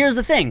course. So here's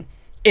the thing: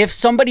 if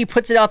somebody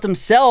puts it out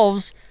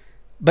themselves,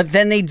 but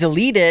then they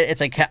delete it, it's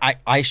like,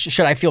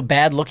 should I feel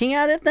bad looking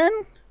at it then?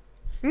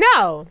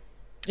 No.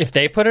 If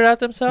they put it out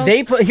themselves?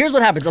 Here's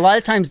what happens. A lot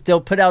of times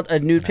they'll put out a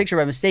nude picture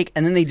by mistake,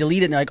 and then they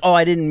delete it, and they're like, "Oh,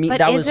 I didn't mean But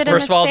that is was." it a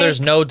First of all, there's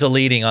mistake? no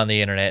deleting on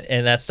the internet,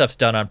 and that stuff's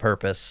done on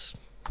purpose.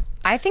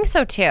 I think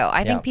so too. I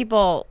Yeah. think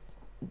people.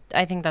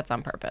 I think that's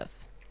on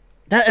purpose.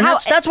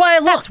 That's why I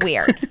look. That's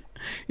weird.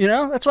 You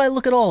know, that's why I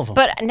look at all of them.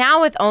 But now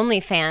with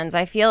OnlyFans,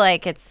 I feel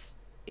like it's,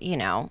 you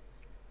know,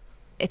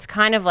 it's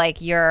kind of like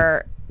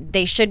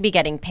they should be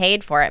getting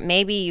paid for it.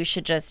 Maybe you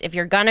should just, if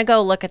you're going to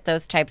go look at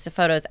those types of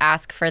photos,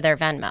 ask for their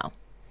Venmo.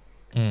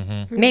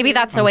 Mm-hmm. Maybe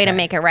that's a way to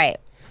make it right.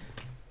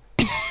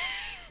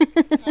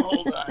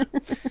 Hold on.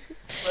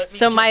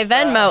 So my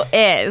Venmo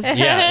is.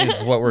 Yeah, this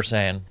is what we're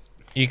saying.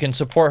 You can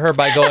support her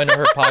by going to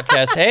her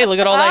podcast. Hey, look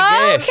at all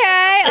that gish.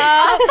 Okay.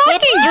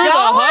 Flip through the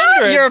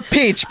hundreds. You're a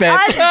peach, babe.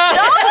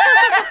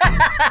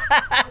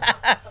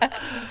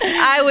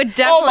 I would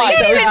definitely. my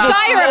Can't even God.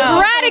 buy her a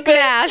Braddock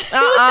mask.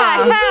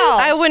 What the hell?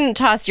 I wouldn't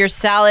toss your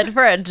salad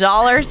for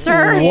 $1,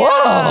 sir. Whoa.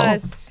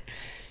 Yes.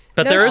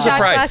 But No there is a shot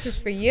price. glasses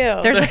for you.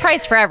 There's a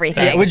price for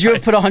everything. Yeah, would you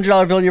have put a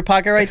 $100 bill in your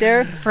pocket right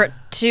there?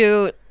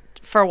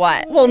 For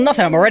what? Well,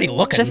 nothing. I'm already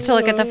looking. Just to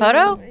look at the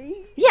photo?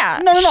 Yeah.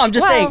 no. I'm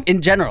just Well, saying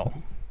in general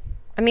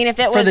I mean, if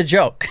it for was the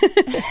joke.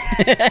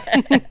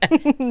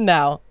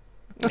 no.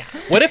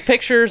 What if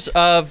pictures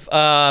of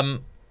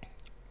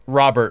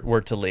Robert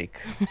were to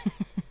leak?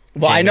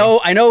 Well, Jamie.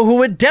 I know who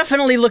would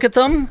definitely look at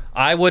them.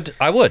 I would.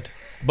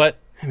 But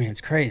I mean,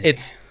 it's crazy.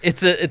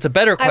 it's a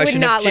better I question.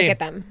 would not if look Jamie- at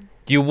them.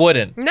 You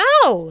wouldn't.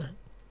 No.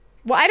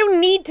 Well, I don't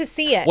need to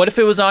see it. What if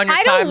it was on your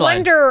I don't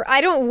timeline? I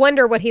don't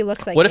wonder what he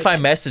looks like. What if I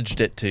naked. messaged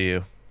it to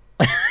you?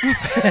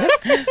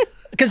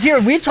 Because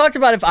here we've talked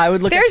about if I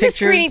would look There's at a pictures.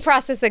 screening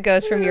process that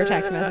goes from your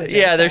text messages.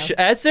 Yeah, there so.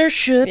 as there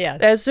should. Yeah.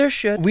 As there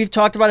should. We've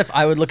talked about if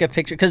I would look at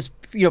pictures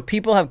because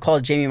people have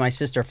called Jamie my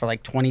sister for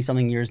like 20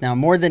 something years now,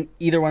 more than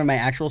either one of my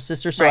actual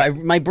sisters. So Right.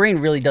 my brain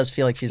really does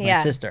feel like she's my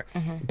Yeah. sister.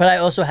 But I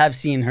also have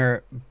seen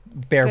her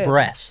bare Good.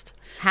 breast.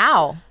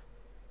 How?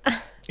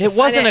 It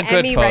wasn't a On an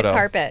good Emmy photo. red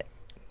carpet.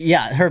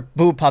 Yeah, her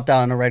boob popped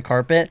out on a red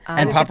carpet,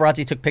 and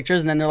paparazzi took pictures,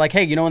 and then they're like,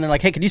 "Hey, when they're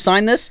like, hey, can you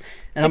sign this?"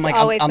 And I'm It's like,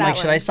 always I'm that like,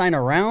 should I one. sign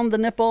around the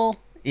nipple?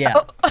 Yeah,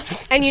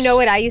 And you know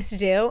what I used to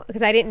do?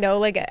 Because I didn't know,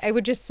 like, I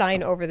would just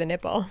sign over the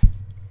nipple.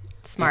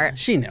 Smart.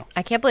 she knew.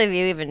 I can't believe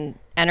you even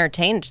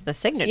entertained the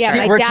signature. Yeah, See,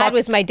 my we're dad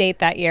was my date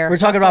that year. we're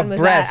talking How about fun was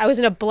breasts. that? I was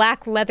in a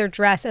black leather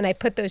dress, and I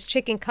put those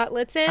chicken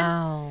cutlets in,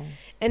 Oh.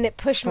 and it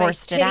pushed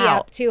Forced my it titty out.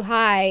 up too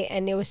high,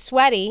 and it was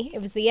sweaty.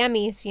 It was the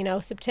Emmys,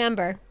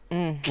 September.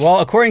 Well,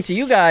 according to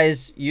you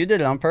guys, you did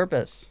it on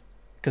purpose,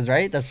 because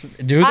right? That's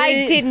do I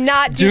they- did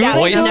not do do that.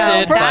 they with do no that on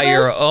Wasted by purpose?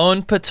 your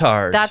own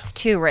petard. That's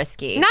too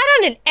risky. Not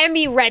on an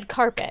Emmy red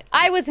carpet.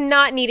 I was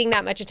not needing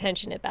that much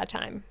attention at that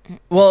time.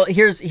 Well,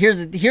 here's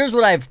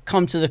what I've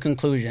come to the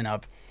conclusion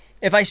of.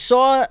 If I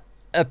saw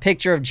a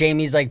picture of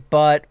Jamie's like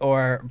butt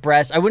or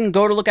breast, I wouldn't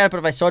go to look at it, but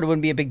if I saw it, it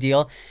wouldn't be a big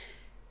deal.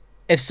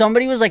 If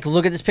somebody was like,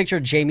 look at this picture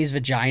of Jamie's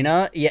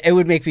vagina, yeah, it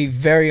would make me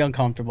very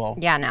uncomfortable.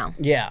 Yeah, no.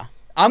 Yeah.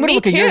 I'm going to Me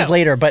look at yours too.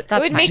 later, but It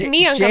would make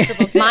me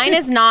uncomfortable too. Mine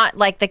is not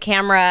like the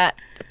camera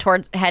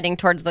heading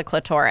towards the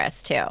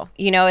clitoris too.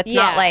 It's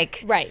not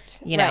like right.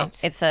 Right.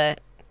 it's the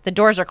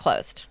doors are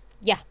closed.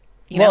 Yeah.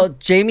 well,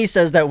 Jamie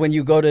says that when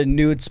you go to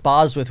nude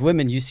spas with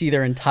women, you see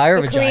their entire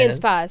The vaginas. Korean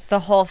spas. The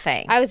whole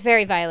thing. I was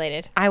very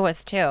violated. I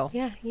was too.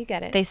 Yeah, you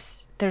get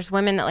it. There's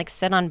women that like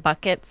sit on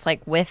buckets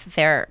like with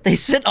their They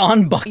sit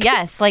on buckets.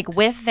 yes, like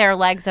with their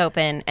legs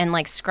open and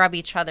like scrub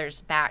each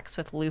other's backs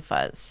with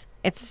loofahs.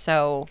 It's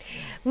so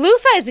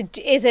Loofah is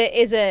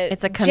a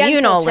It's a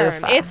communal gentle term.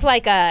 loofah. It's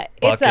like it's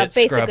Bucket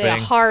basically a scrubbing.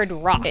 hard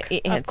rock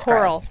it- of it's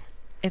coral. gross.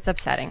 It's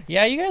upsetting.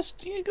 yeah, you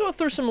go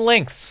through some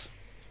lengths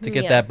to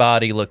get Yeah. that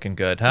body looking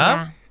good,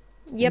 huh? Yeah.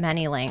 Yep.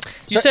 Many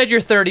lengths. You said you're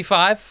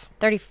 35.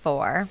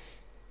 34.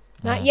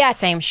 Not yet.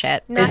 Same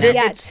shit. Not Is it?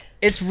 yet.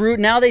 It's rude.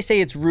 Now they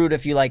say it's rude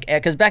if you like,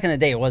 because back in the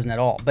day it wasn't at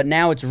all. But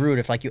now it's rude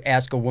if like you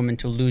ask a woman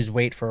to lose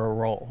weight for a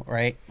role,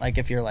 right? Like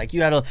if you're like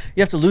you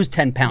have to lose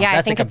 10 pounds. Yeah, I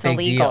That's think like it's a big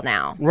illegal deal.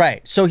 now.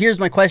 Right. So here's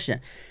my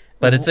question.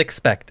 But it's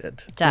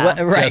expected. Duh.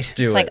 What- right. Just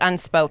do It's it. like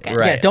unspoken.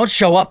 Right. Yeah, don't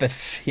show up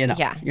if you're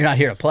not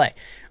here to play.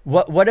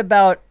 What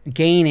about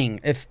gaining?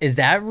 Is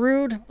that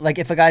rude? Like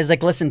if a guy's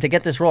like, listen, to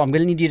get this role, I'm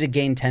gonna need you to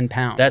gain 10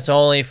 pounds. That's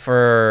only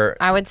for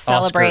I would Oscar.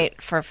 celebrate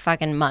for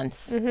fucking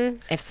months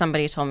if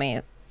somebody told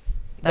me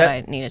that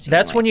I needed to.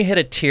 That's gain when weight. you hit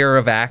a tier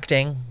of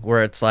acting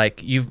where it's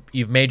like you've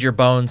made your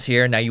bones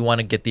here. Now you want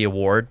to get the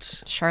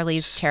awards.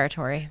 Charlize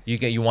territory.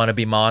 You want to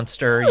be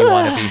Monster. You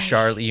want to be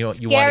Charlie. You want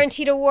to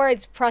Guaranteed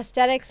awards,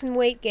 prosthetics, and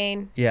weight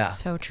gain. yeah.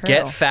 So true.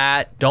 Get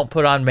fat. Don't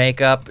put on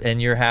makeup,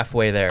 and you're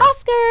halfway there.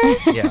 Oscar.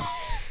 Yeah.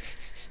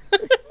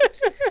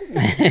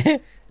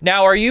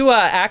 Now, are you a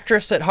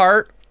actress at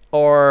heart,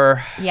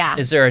 or Yeah.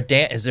 is there a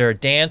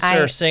dancer, I-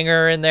 or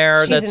singer in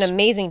there? She's an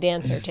amazing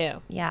dancer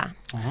too. Yeah.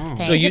 Oh.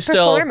 So Thanks. you a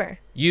still performer.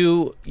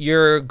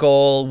 your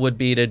goal would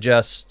be to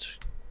just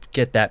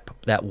get that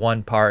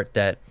one part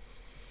that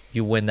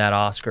you win that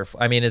Oscar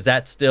for. I mean, is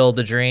that still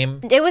the dream?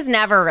 It was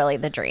never really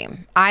the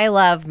dream. I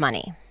love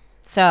money.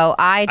 So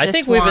I just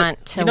think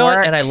want to you know work.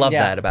 what? And I love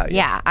Yeah. that about you.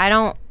 Yeah,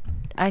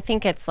 I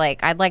think it's like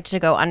I'd like to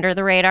go under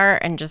the radar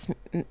and just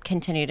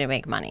continue to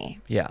make money.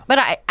 Yeah. But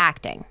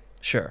acting.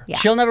 Sure. Yeah.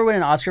 She'll never win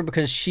an Oscar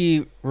because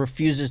she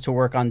refuses to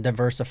work on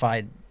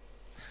diversified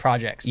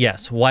projects.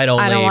 Yes, white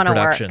only I don't want to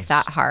work productions.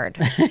 that hard.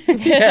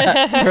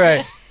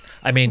 Right.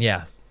 I mean,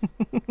 yeah.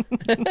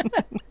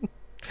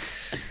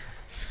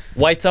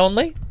 Whites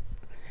only?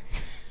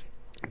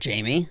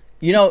 Jamie,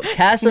 you know,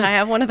 Cassim. I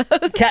have one of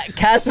those.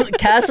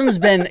 Cassim's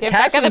been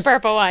Becca the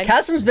purple one.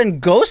 Cassim's been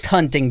ghost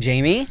hunting,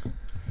 Jamie.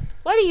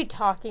 What are you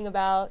talking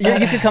about?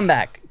 You could come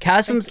back.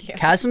 Cassim's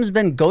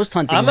been ghost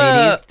hunting, I'm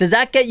ladies. Does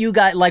that get you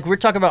guys, like we're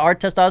talking about our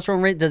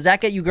testosterone rate, does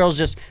that get you girls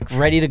just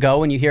ready to go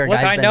when you hear a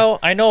Look, guy's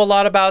I know a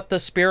lot about the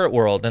spirit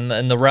world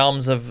and the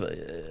realms of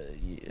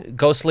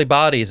ghostly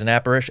bodies and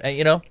apparition.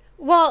 You know,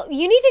 Well,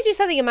 you need to do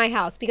something in my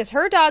house because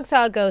her dog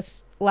saw a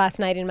ghost last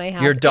night in my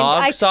house. your and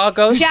dog saw a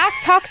ghost. Jack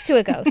talks to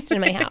a ghost in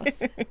my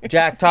house.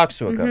 Jack talks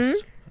to a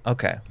ghost.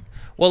 Okay.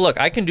 Well, look,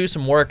 I can do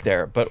some work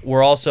there, but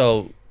we're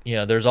also,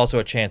 there's also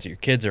a chance that your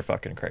kids are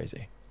fucking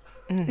crazy.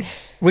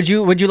 Would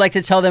you like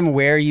to tell them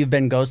where you've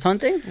been ghost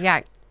hunting?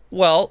 Yeah.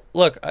 Well,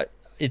 look,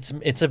 it's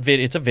a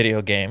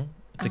video game.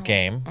 It's a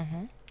game.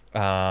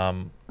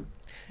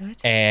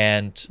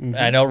 And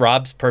I know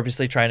Rob's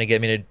purposely trying to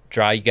get me to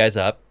dry you guys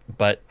up,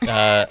 but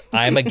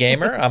I'm a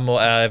gamer.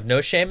 I have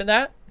no shame in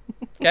that.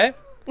 Okay,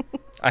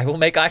 I will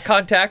make eye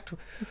contact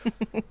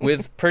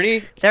with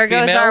pretty. There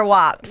goes females. our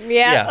wops.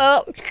 Yeah. Yeah.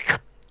 Oh.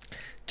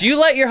 Do you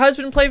let your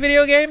husband play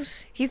video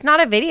games? He's not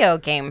a video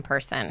game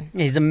person.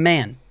 He's a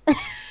man.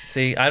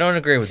 See, I don't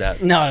agree with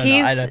that. No, I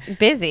He's don't.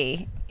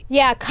 busy.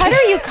 Yeah, Cutter,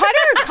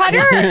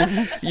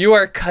 Cutter. You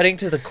are cutting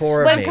to the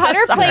core of When me. Cutter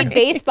played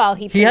baseball,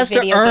 he played has to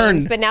video earn,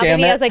 games, but now that damn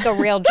he it. has like a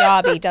real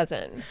job, he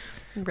doesn't.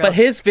 But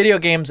his video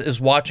games is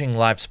watching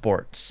live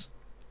sports,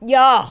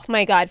 Yo,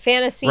 my God,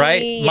 fantasy. right?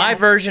 My yes.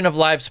 version of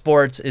live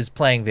sports is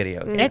playing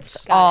video games.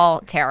 It's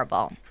all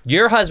terrible.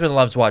 Your husband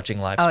loves watching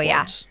live Oh,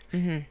 yeah.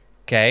 sports.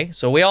 Okay,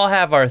 so we all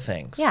have our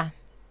things. Yeah.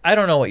 I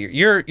don't know what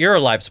you're a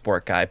live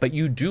sport guy, but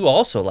you do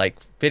also like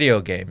video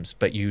games,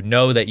 but you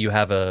know that you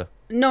have a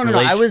No.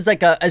 I was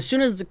like, as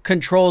soon as the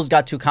controls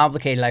got too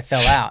complicated, I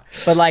fell out.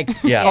 But like,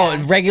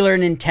 Yeah. regular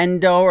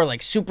Nintendo or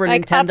like Super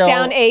Like Nintendo. up,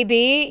 down, A,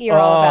 B, you're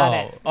all about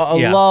it. I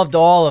Yeah. loved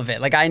all of it.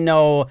 Like I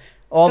know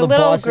all The the,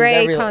 little bosses. gray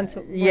every,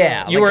 console.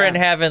 Yeah. you like, were in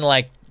having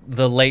like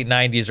the late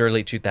 90s,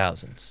 early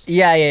 2000s.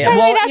 Yeah. By the way,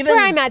 Well, that's even,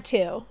 where I'm at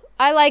too.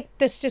 I like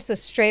this just a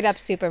straight up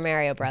Super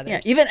Mario Brothers.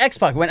 Yeah, even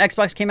Xbox. When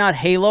Xbox came out,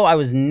 Halo, I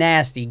was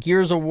nasty.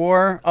 Gears of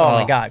War. Oh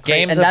my God.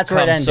 Games and have that's where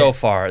it come ended. so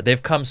far.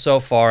 They've come so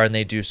far and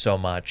they do so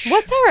much.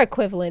 What's our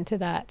equivalent to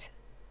that?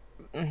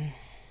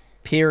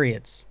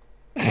 Periods.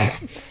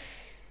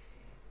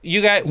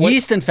 You guys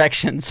Yeast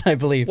infections, I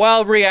believe.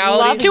 well,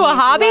 reality Love To a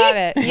hobby? Love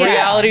it. Yeah.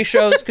 reality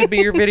shows could be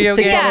your video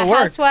Takes game. a lot Yeah, of work.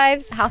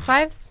 housewives,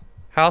 Housewives?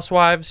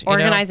 Housewives,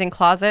 Organizing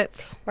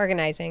closets?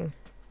 organizing.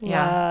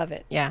 Yeah. Love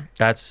it. Yeah.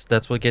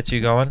 That's what gets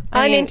you going.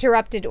 I mean,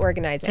 Uninterrupted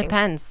organizing.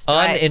 Depends. Do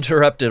I-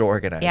 Uninterrupted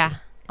organizing. Yeah.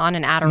 On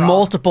an Adderall.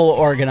 Multiple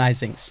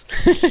organizings.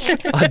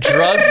 A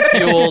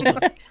drug-fueled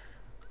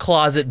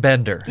closet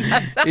bender.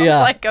 That sounds Yeah.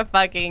 like a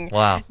fucking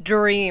Wow.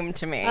 dream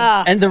to me.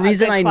 And the a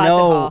reason good I closet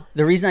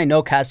know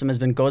haul. Cassim has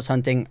been ghost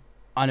hunting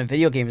on a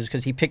video game is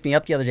because he picked me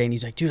up the other day and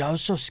he's like, dude, I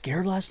was so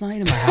scared last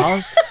night in my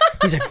house.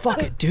 He's like,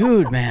 fuck it,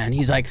 dude, man.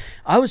 He's like,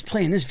 I was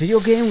playing this video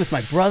game with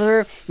my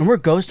brother and we're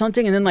ghost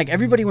hunting and then like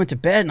everybody went to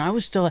bed and I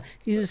was still,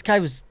 this guy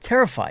was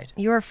terrified.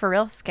 You were for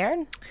real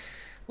scared?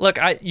 Look,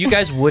 you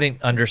guys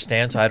wouldn't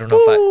understand, so I don't know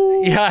if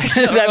I. Yeah,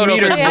 I don't That know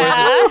if meter's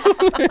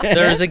it's Yeah.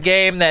 There's a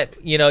game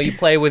that you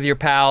play with your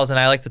pals, and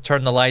I like to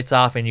turn the lights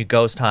off and you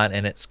ghost hunt,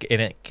 and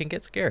it can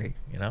get scary.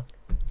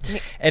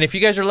 And if you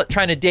guys are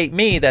trying to date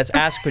me, that's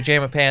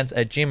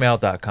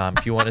askpajamapants@gmail.com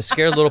if you want a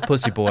scared little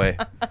pussy boy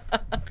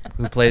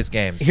who plays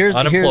games.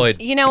 Unemployed.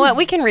 You know what?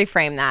 We can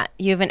reframe that.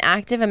 You have an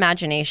active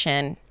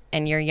imagination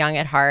and you're young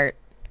at heart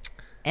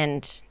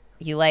and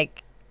you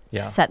like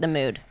to set the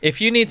mood.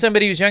 If you need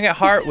somebody who's young at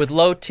heart with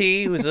low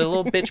T, who's a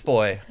little bitch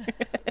boy,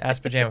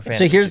 ask Pajama Pants.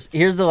 So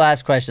here's the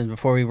last question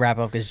before we wrap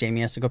up because Jamie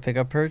has to go pick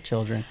up her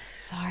children.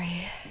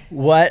 Sorry.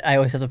 What? I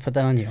always have to put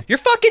that on you. Your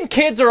fucking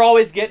kids are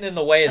always getting in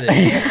the way of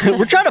this.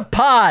 We're trying to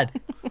pod.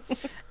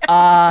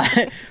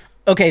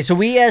 Okay, so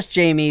we asked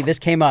Jamie, this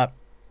came up.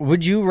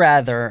 Would you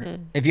rather,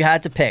 if you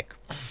had to pick,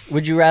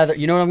 would you rather,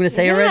 you know what I'm going to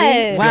say already?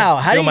 Yes. Wow,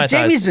 how do you,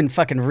 Jamie's thighs. been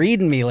fucking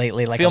reading me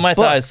lately like Feel a my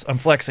book. thighs. I'm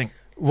flexing.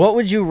 What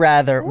would you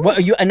rather,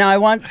 now I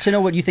want to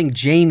know what you think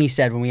Jamie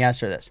said when we asked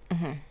her this.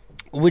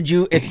 Would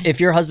you, if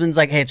your husband's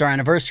like, hey, it's our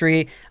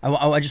anniversary,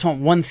 I just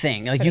want one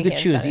thing, like you could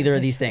choose either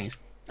of these things.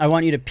 I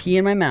want you to pee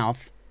in my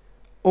mouth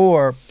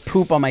or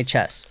poop on my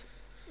chest.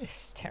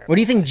 This is terrible. What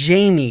do you think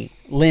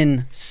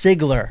Jamie-Lynn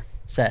Sigler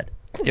said?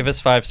 Give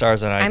us 5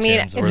 stars on iTunes. I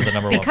mean, We're the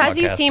number one because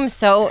you podcast. seem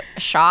so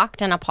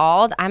shocked and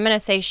appalled, I'm going to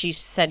say she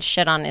said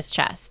shit on his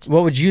chest.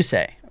 What would you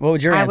say? What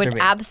would your I answer would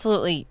be?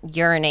 absolutely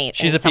urinate.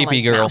 She's in a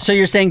pee-pee someone's girl. mouth. So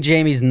you're saying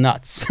Jamie's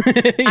nuts.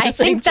 I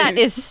think that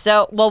is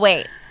so. Well,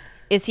 wait.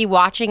 Is he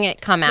watching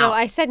it come out? No,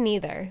 I said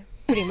neither.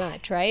 Pretty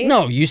much, right?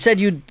 No, you said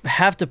you'd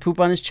have to poop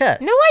on his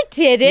chest. No, I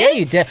didn't. Yeah,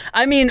 you did.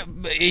 I mean,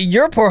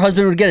 your poor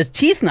husband would get his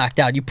teeth knocked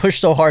out. You push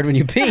so hard when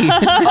you pee.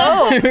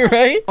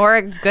 Right? Or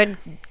a good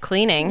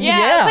cleaning. Yeah,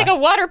 Yeah. it's like a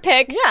water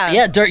pick. Yeah.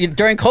 Yeah,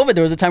 during COVID,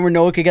 there was a time where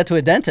Noah could get to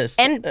a dentist.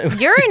 And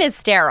urine is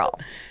sterile.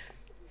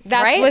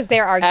 That Right? was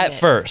their argument. At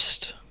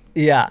first,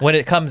 Yeah. when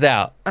it comes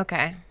out.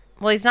 Okay.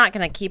 Well, he's not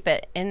going to keep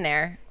it in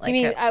there. Like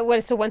You mean,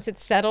 what, so once it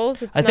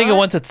settles, it's I think not?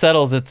 once it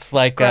settles, it's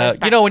like, Goes you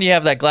back. know when you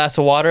have that glass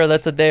of water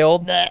that's a day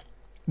old?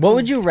 What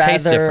would you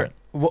Tastes rather? different.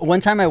 One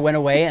time I went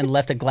away and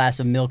left a glass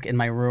of milk in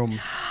my room.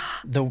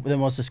 The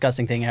most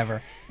disgusting thing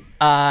ever.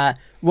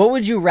 What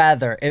would you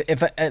rather?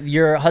 If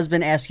your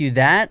husband asks you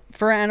that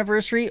for an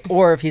anniversary,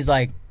 or if he's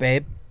like,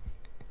 babe,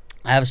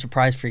 I have a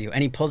surprise for you.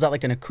 And he pulls out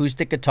like an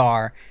acoustic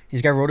guitar.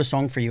 He's wrote a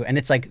song for you. And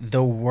it's like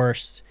the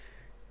worst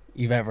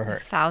you've ever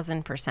heard.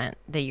 1,000%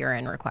 the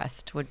urine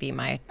request would be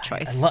my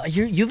choice.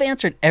 You've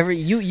answered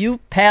you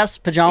pass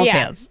Pajama Yeah,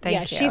 Pants. Thank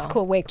yeah, you. she's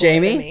cool, way cooler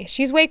Jamie? than me.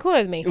 She's way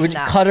cooler than me. Would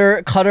No. cut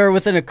her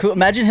with an acoustic?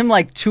 Imagine him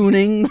like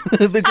tuning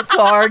the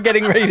guitar,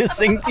 getting ready to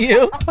sing to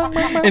you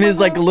in his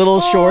like little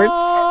shorts.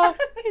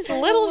 His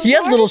little He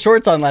had little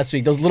shorts on last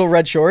week. Those little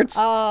red shorts.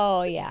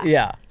 Oh, yeah.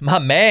 Yeah, My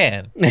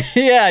man.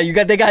 yeah.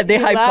 They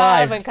high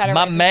Love when fived. Cutter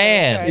My wears his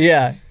man. shorts.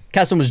 Yeah,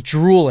 Castle was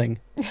drooling.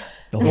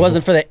 It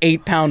wasn't for the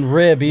 8-pound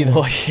rib either.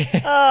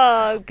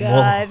 Oh,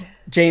 God.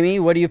 Jamie,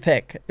 what do you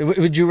pick?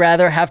 Would you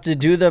rather have to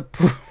do the?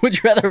 Would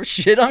you rather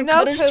shit on No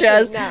Cutter's pooping,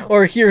 chest no.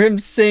 or hear him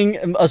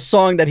sing a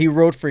song that he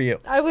wrote for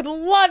you? I would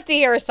love to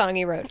hear a song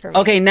he wrote for me.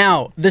 Okay,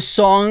 now the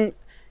song.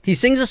 He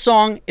sings a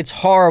song. It's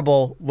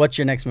horrible. What's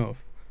your next move?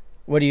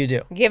 What do you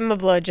do? Give him a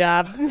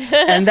blowjob.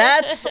 And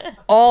that's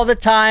all the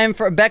time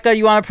for Becca.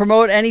 You want to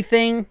promote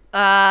anything?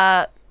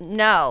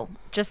 No.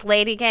 Just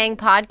LadyGang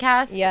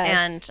podcast.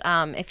 Yes.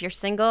 And if you're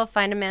single,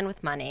 find a man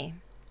with money.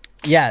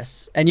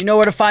 Yes. And you know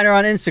where to find her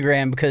on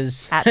Instagram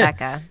because At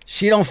Becca.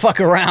 she don't fuck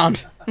around.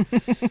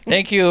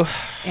 Thank you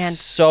And-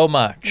 so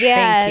much.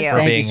 Yes. Thank you. For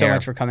Thank you being so here.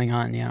 much for coming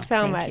on. Yeah. So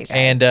Thank much. you, guys.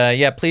 And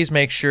yeah, please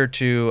make sure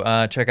to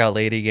check out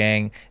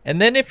LadyGang.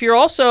 And then if you're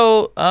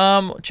also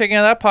checking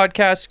out that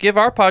podcast, give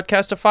our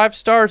podcast a 5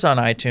 stars on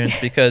iTunes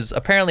because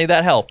apparently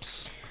that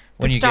helps.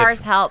 The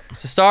stars help.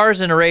 So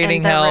stars and a rating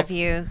And the help.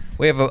 reviews.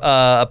 We have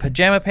a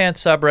Pajama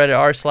Pants subreddit,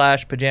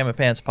 r/Pajama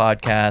Pants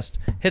podcast.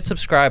 Hit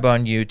subscribe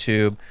on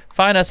YouTube.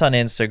 Find us on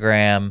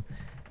Instagram.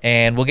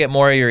 And we'll get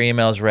more of your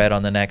emails read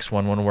on the next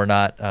one when we're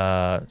not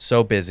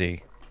so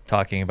busy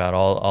talking about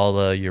all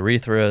the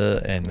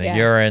urethra and the Yes.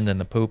 urine and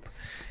the poop.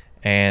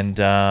 And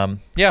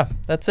yeah,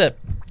 that's it.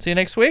 See you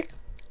next week.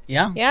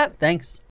 Yeah. Yep. Thanks.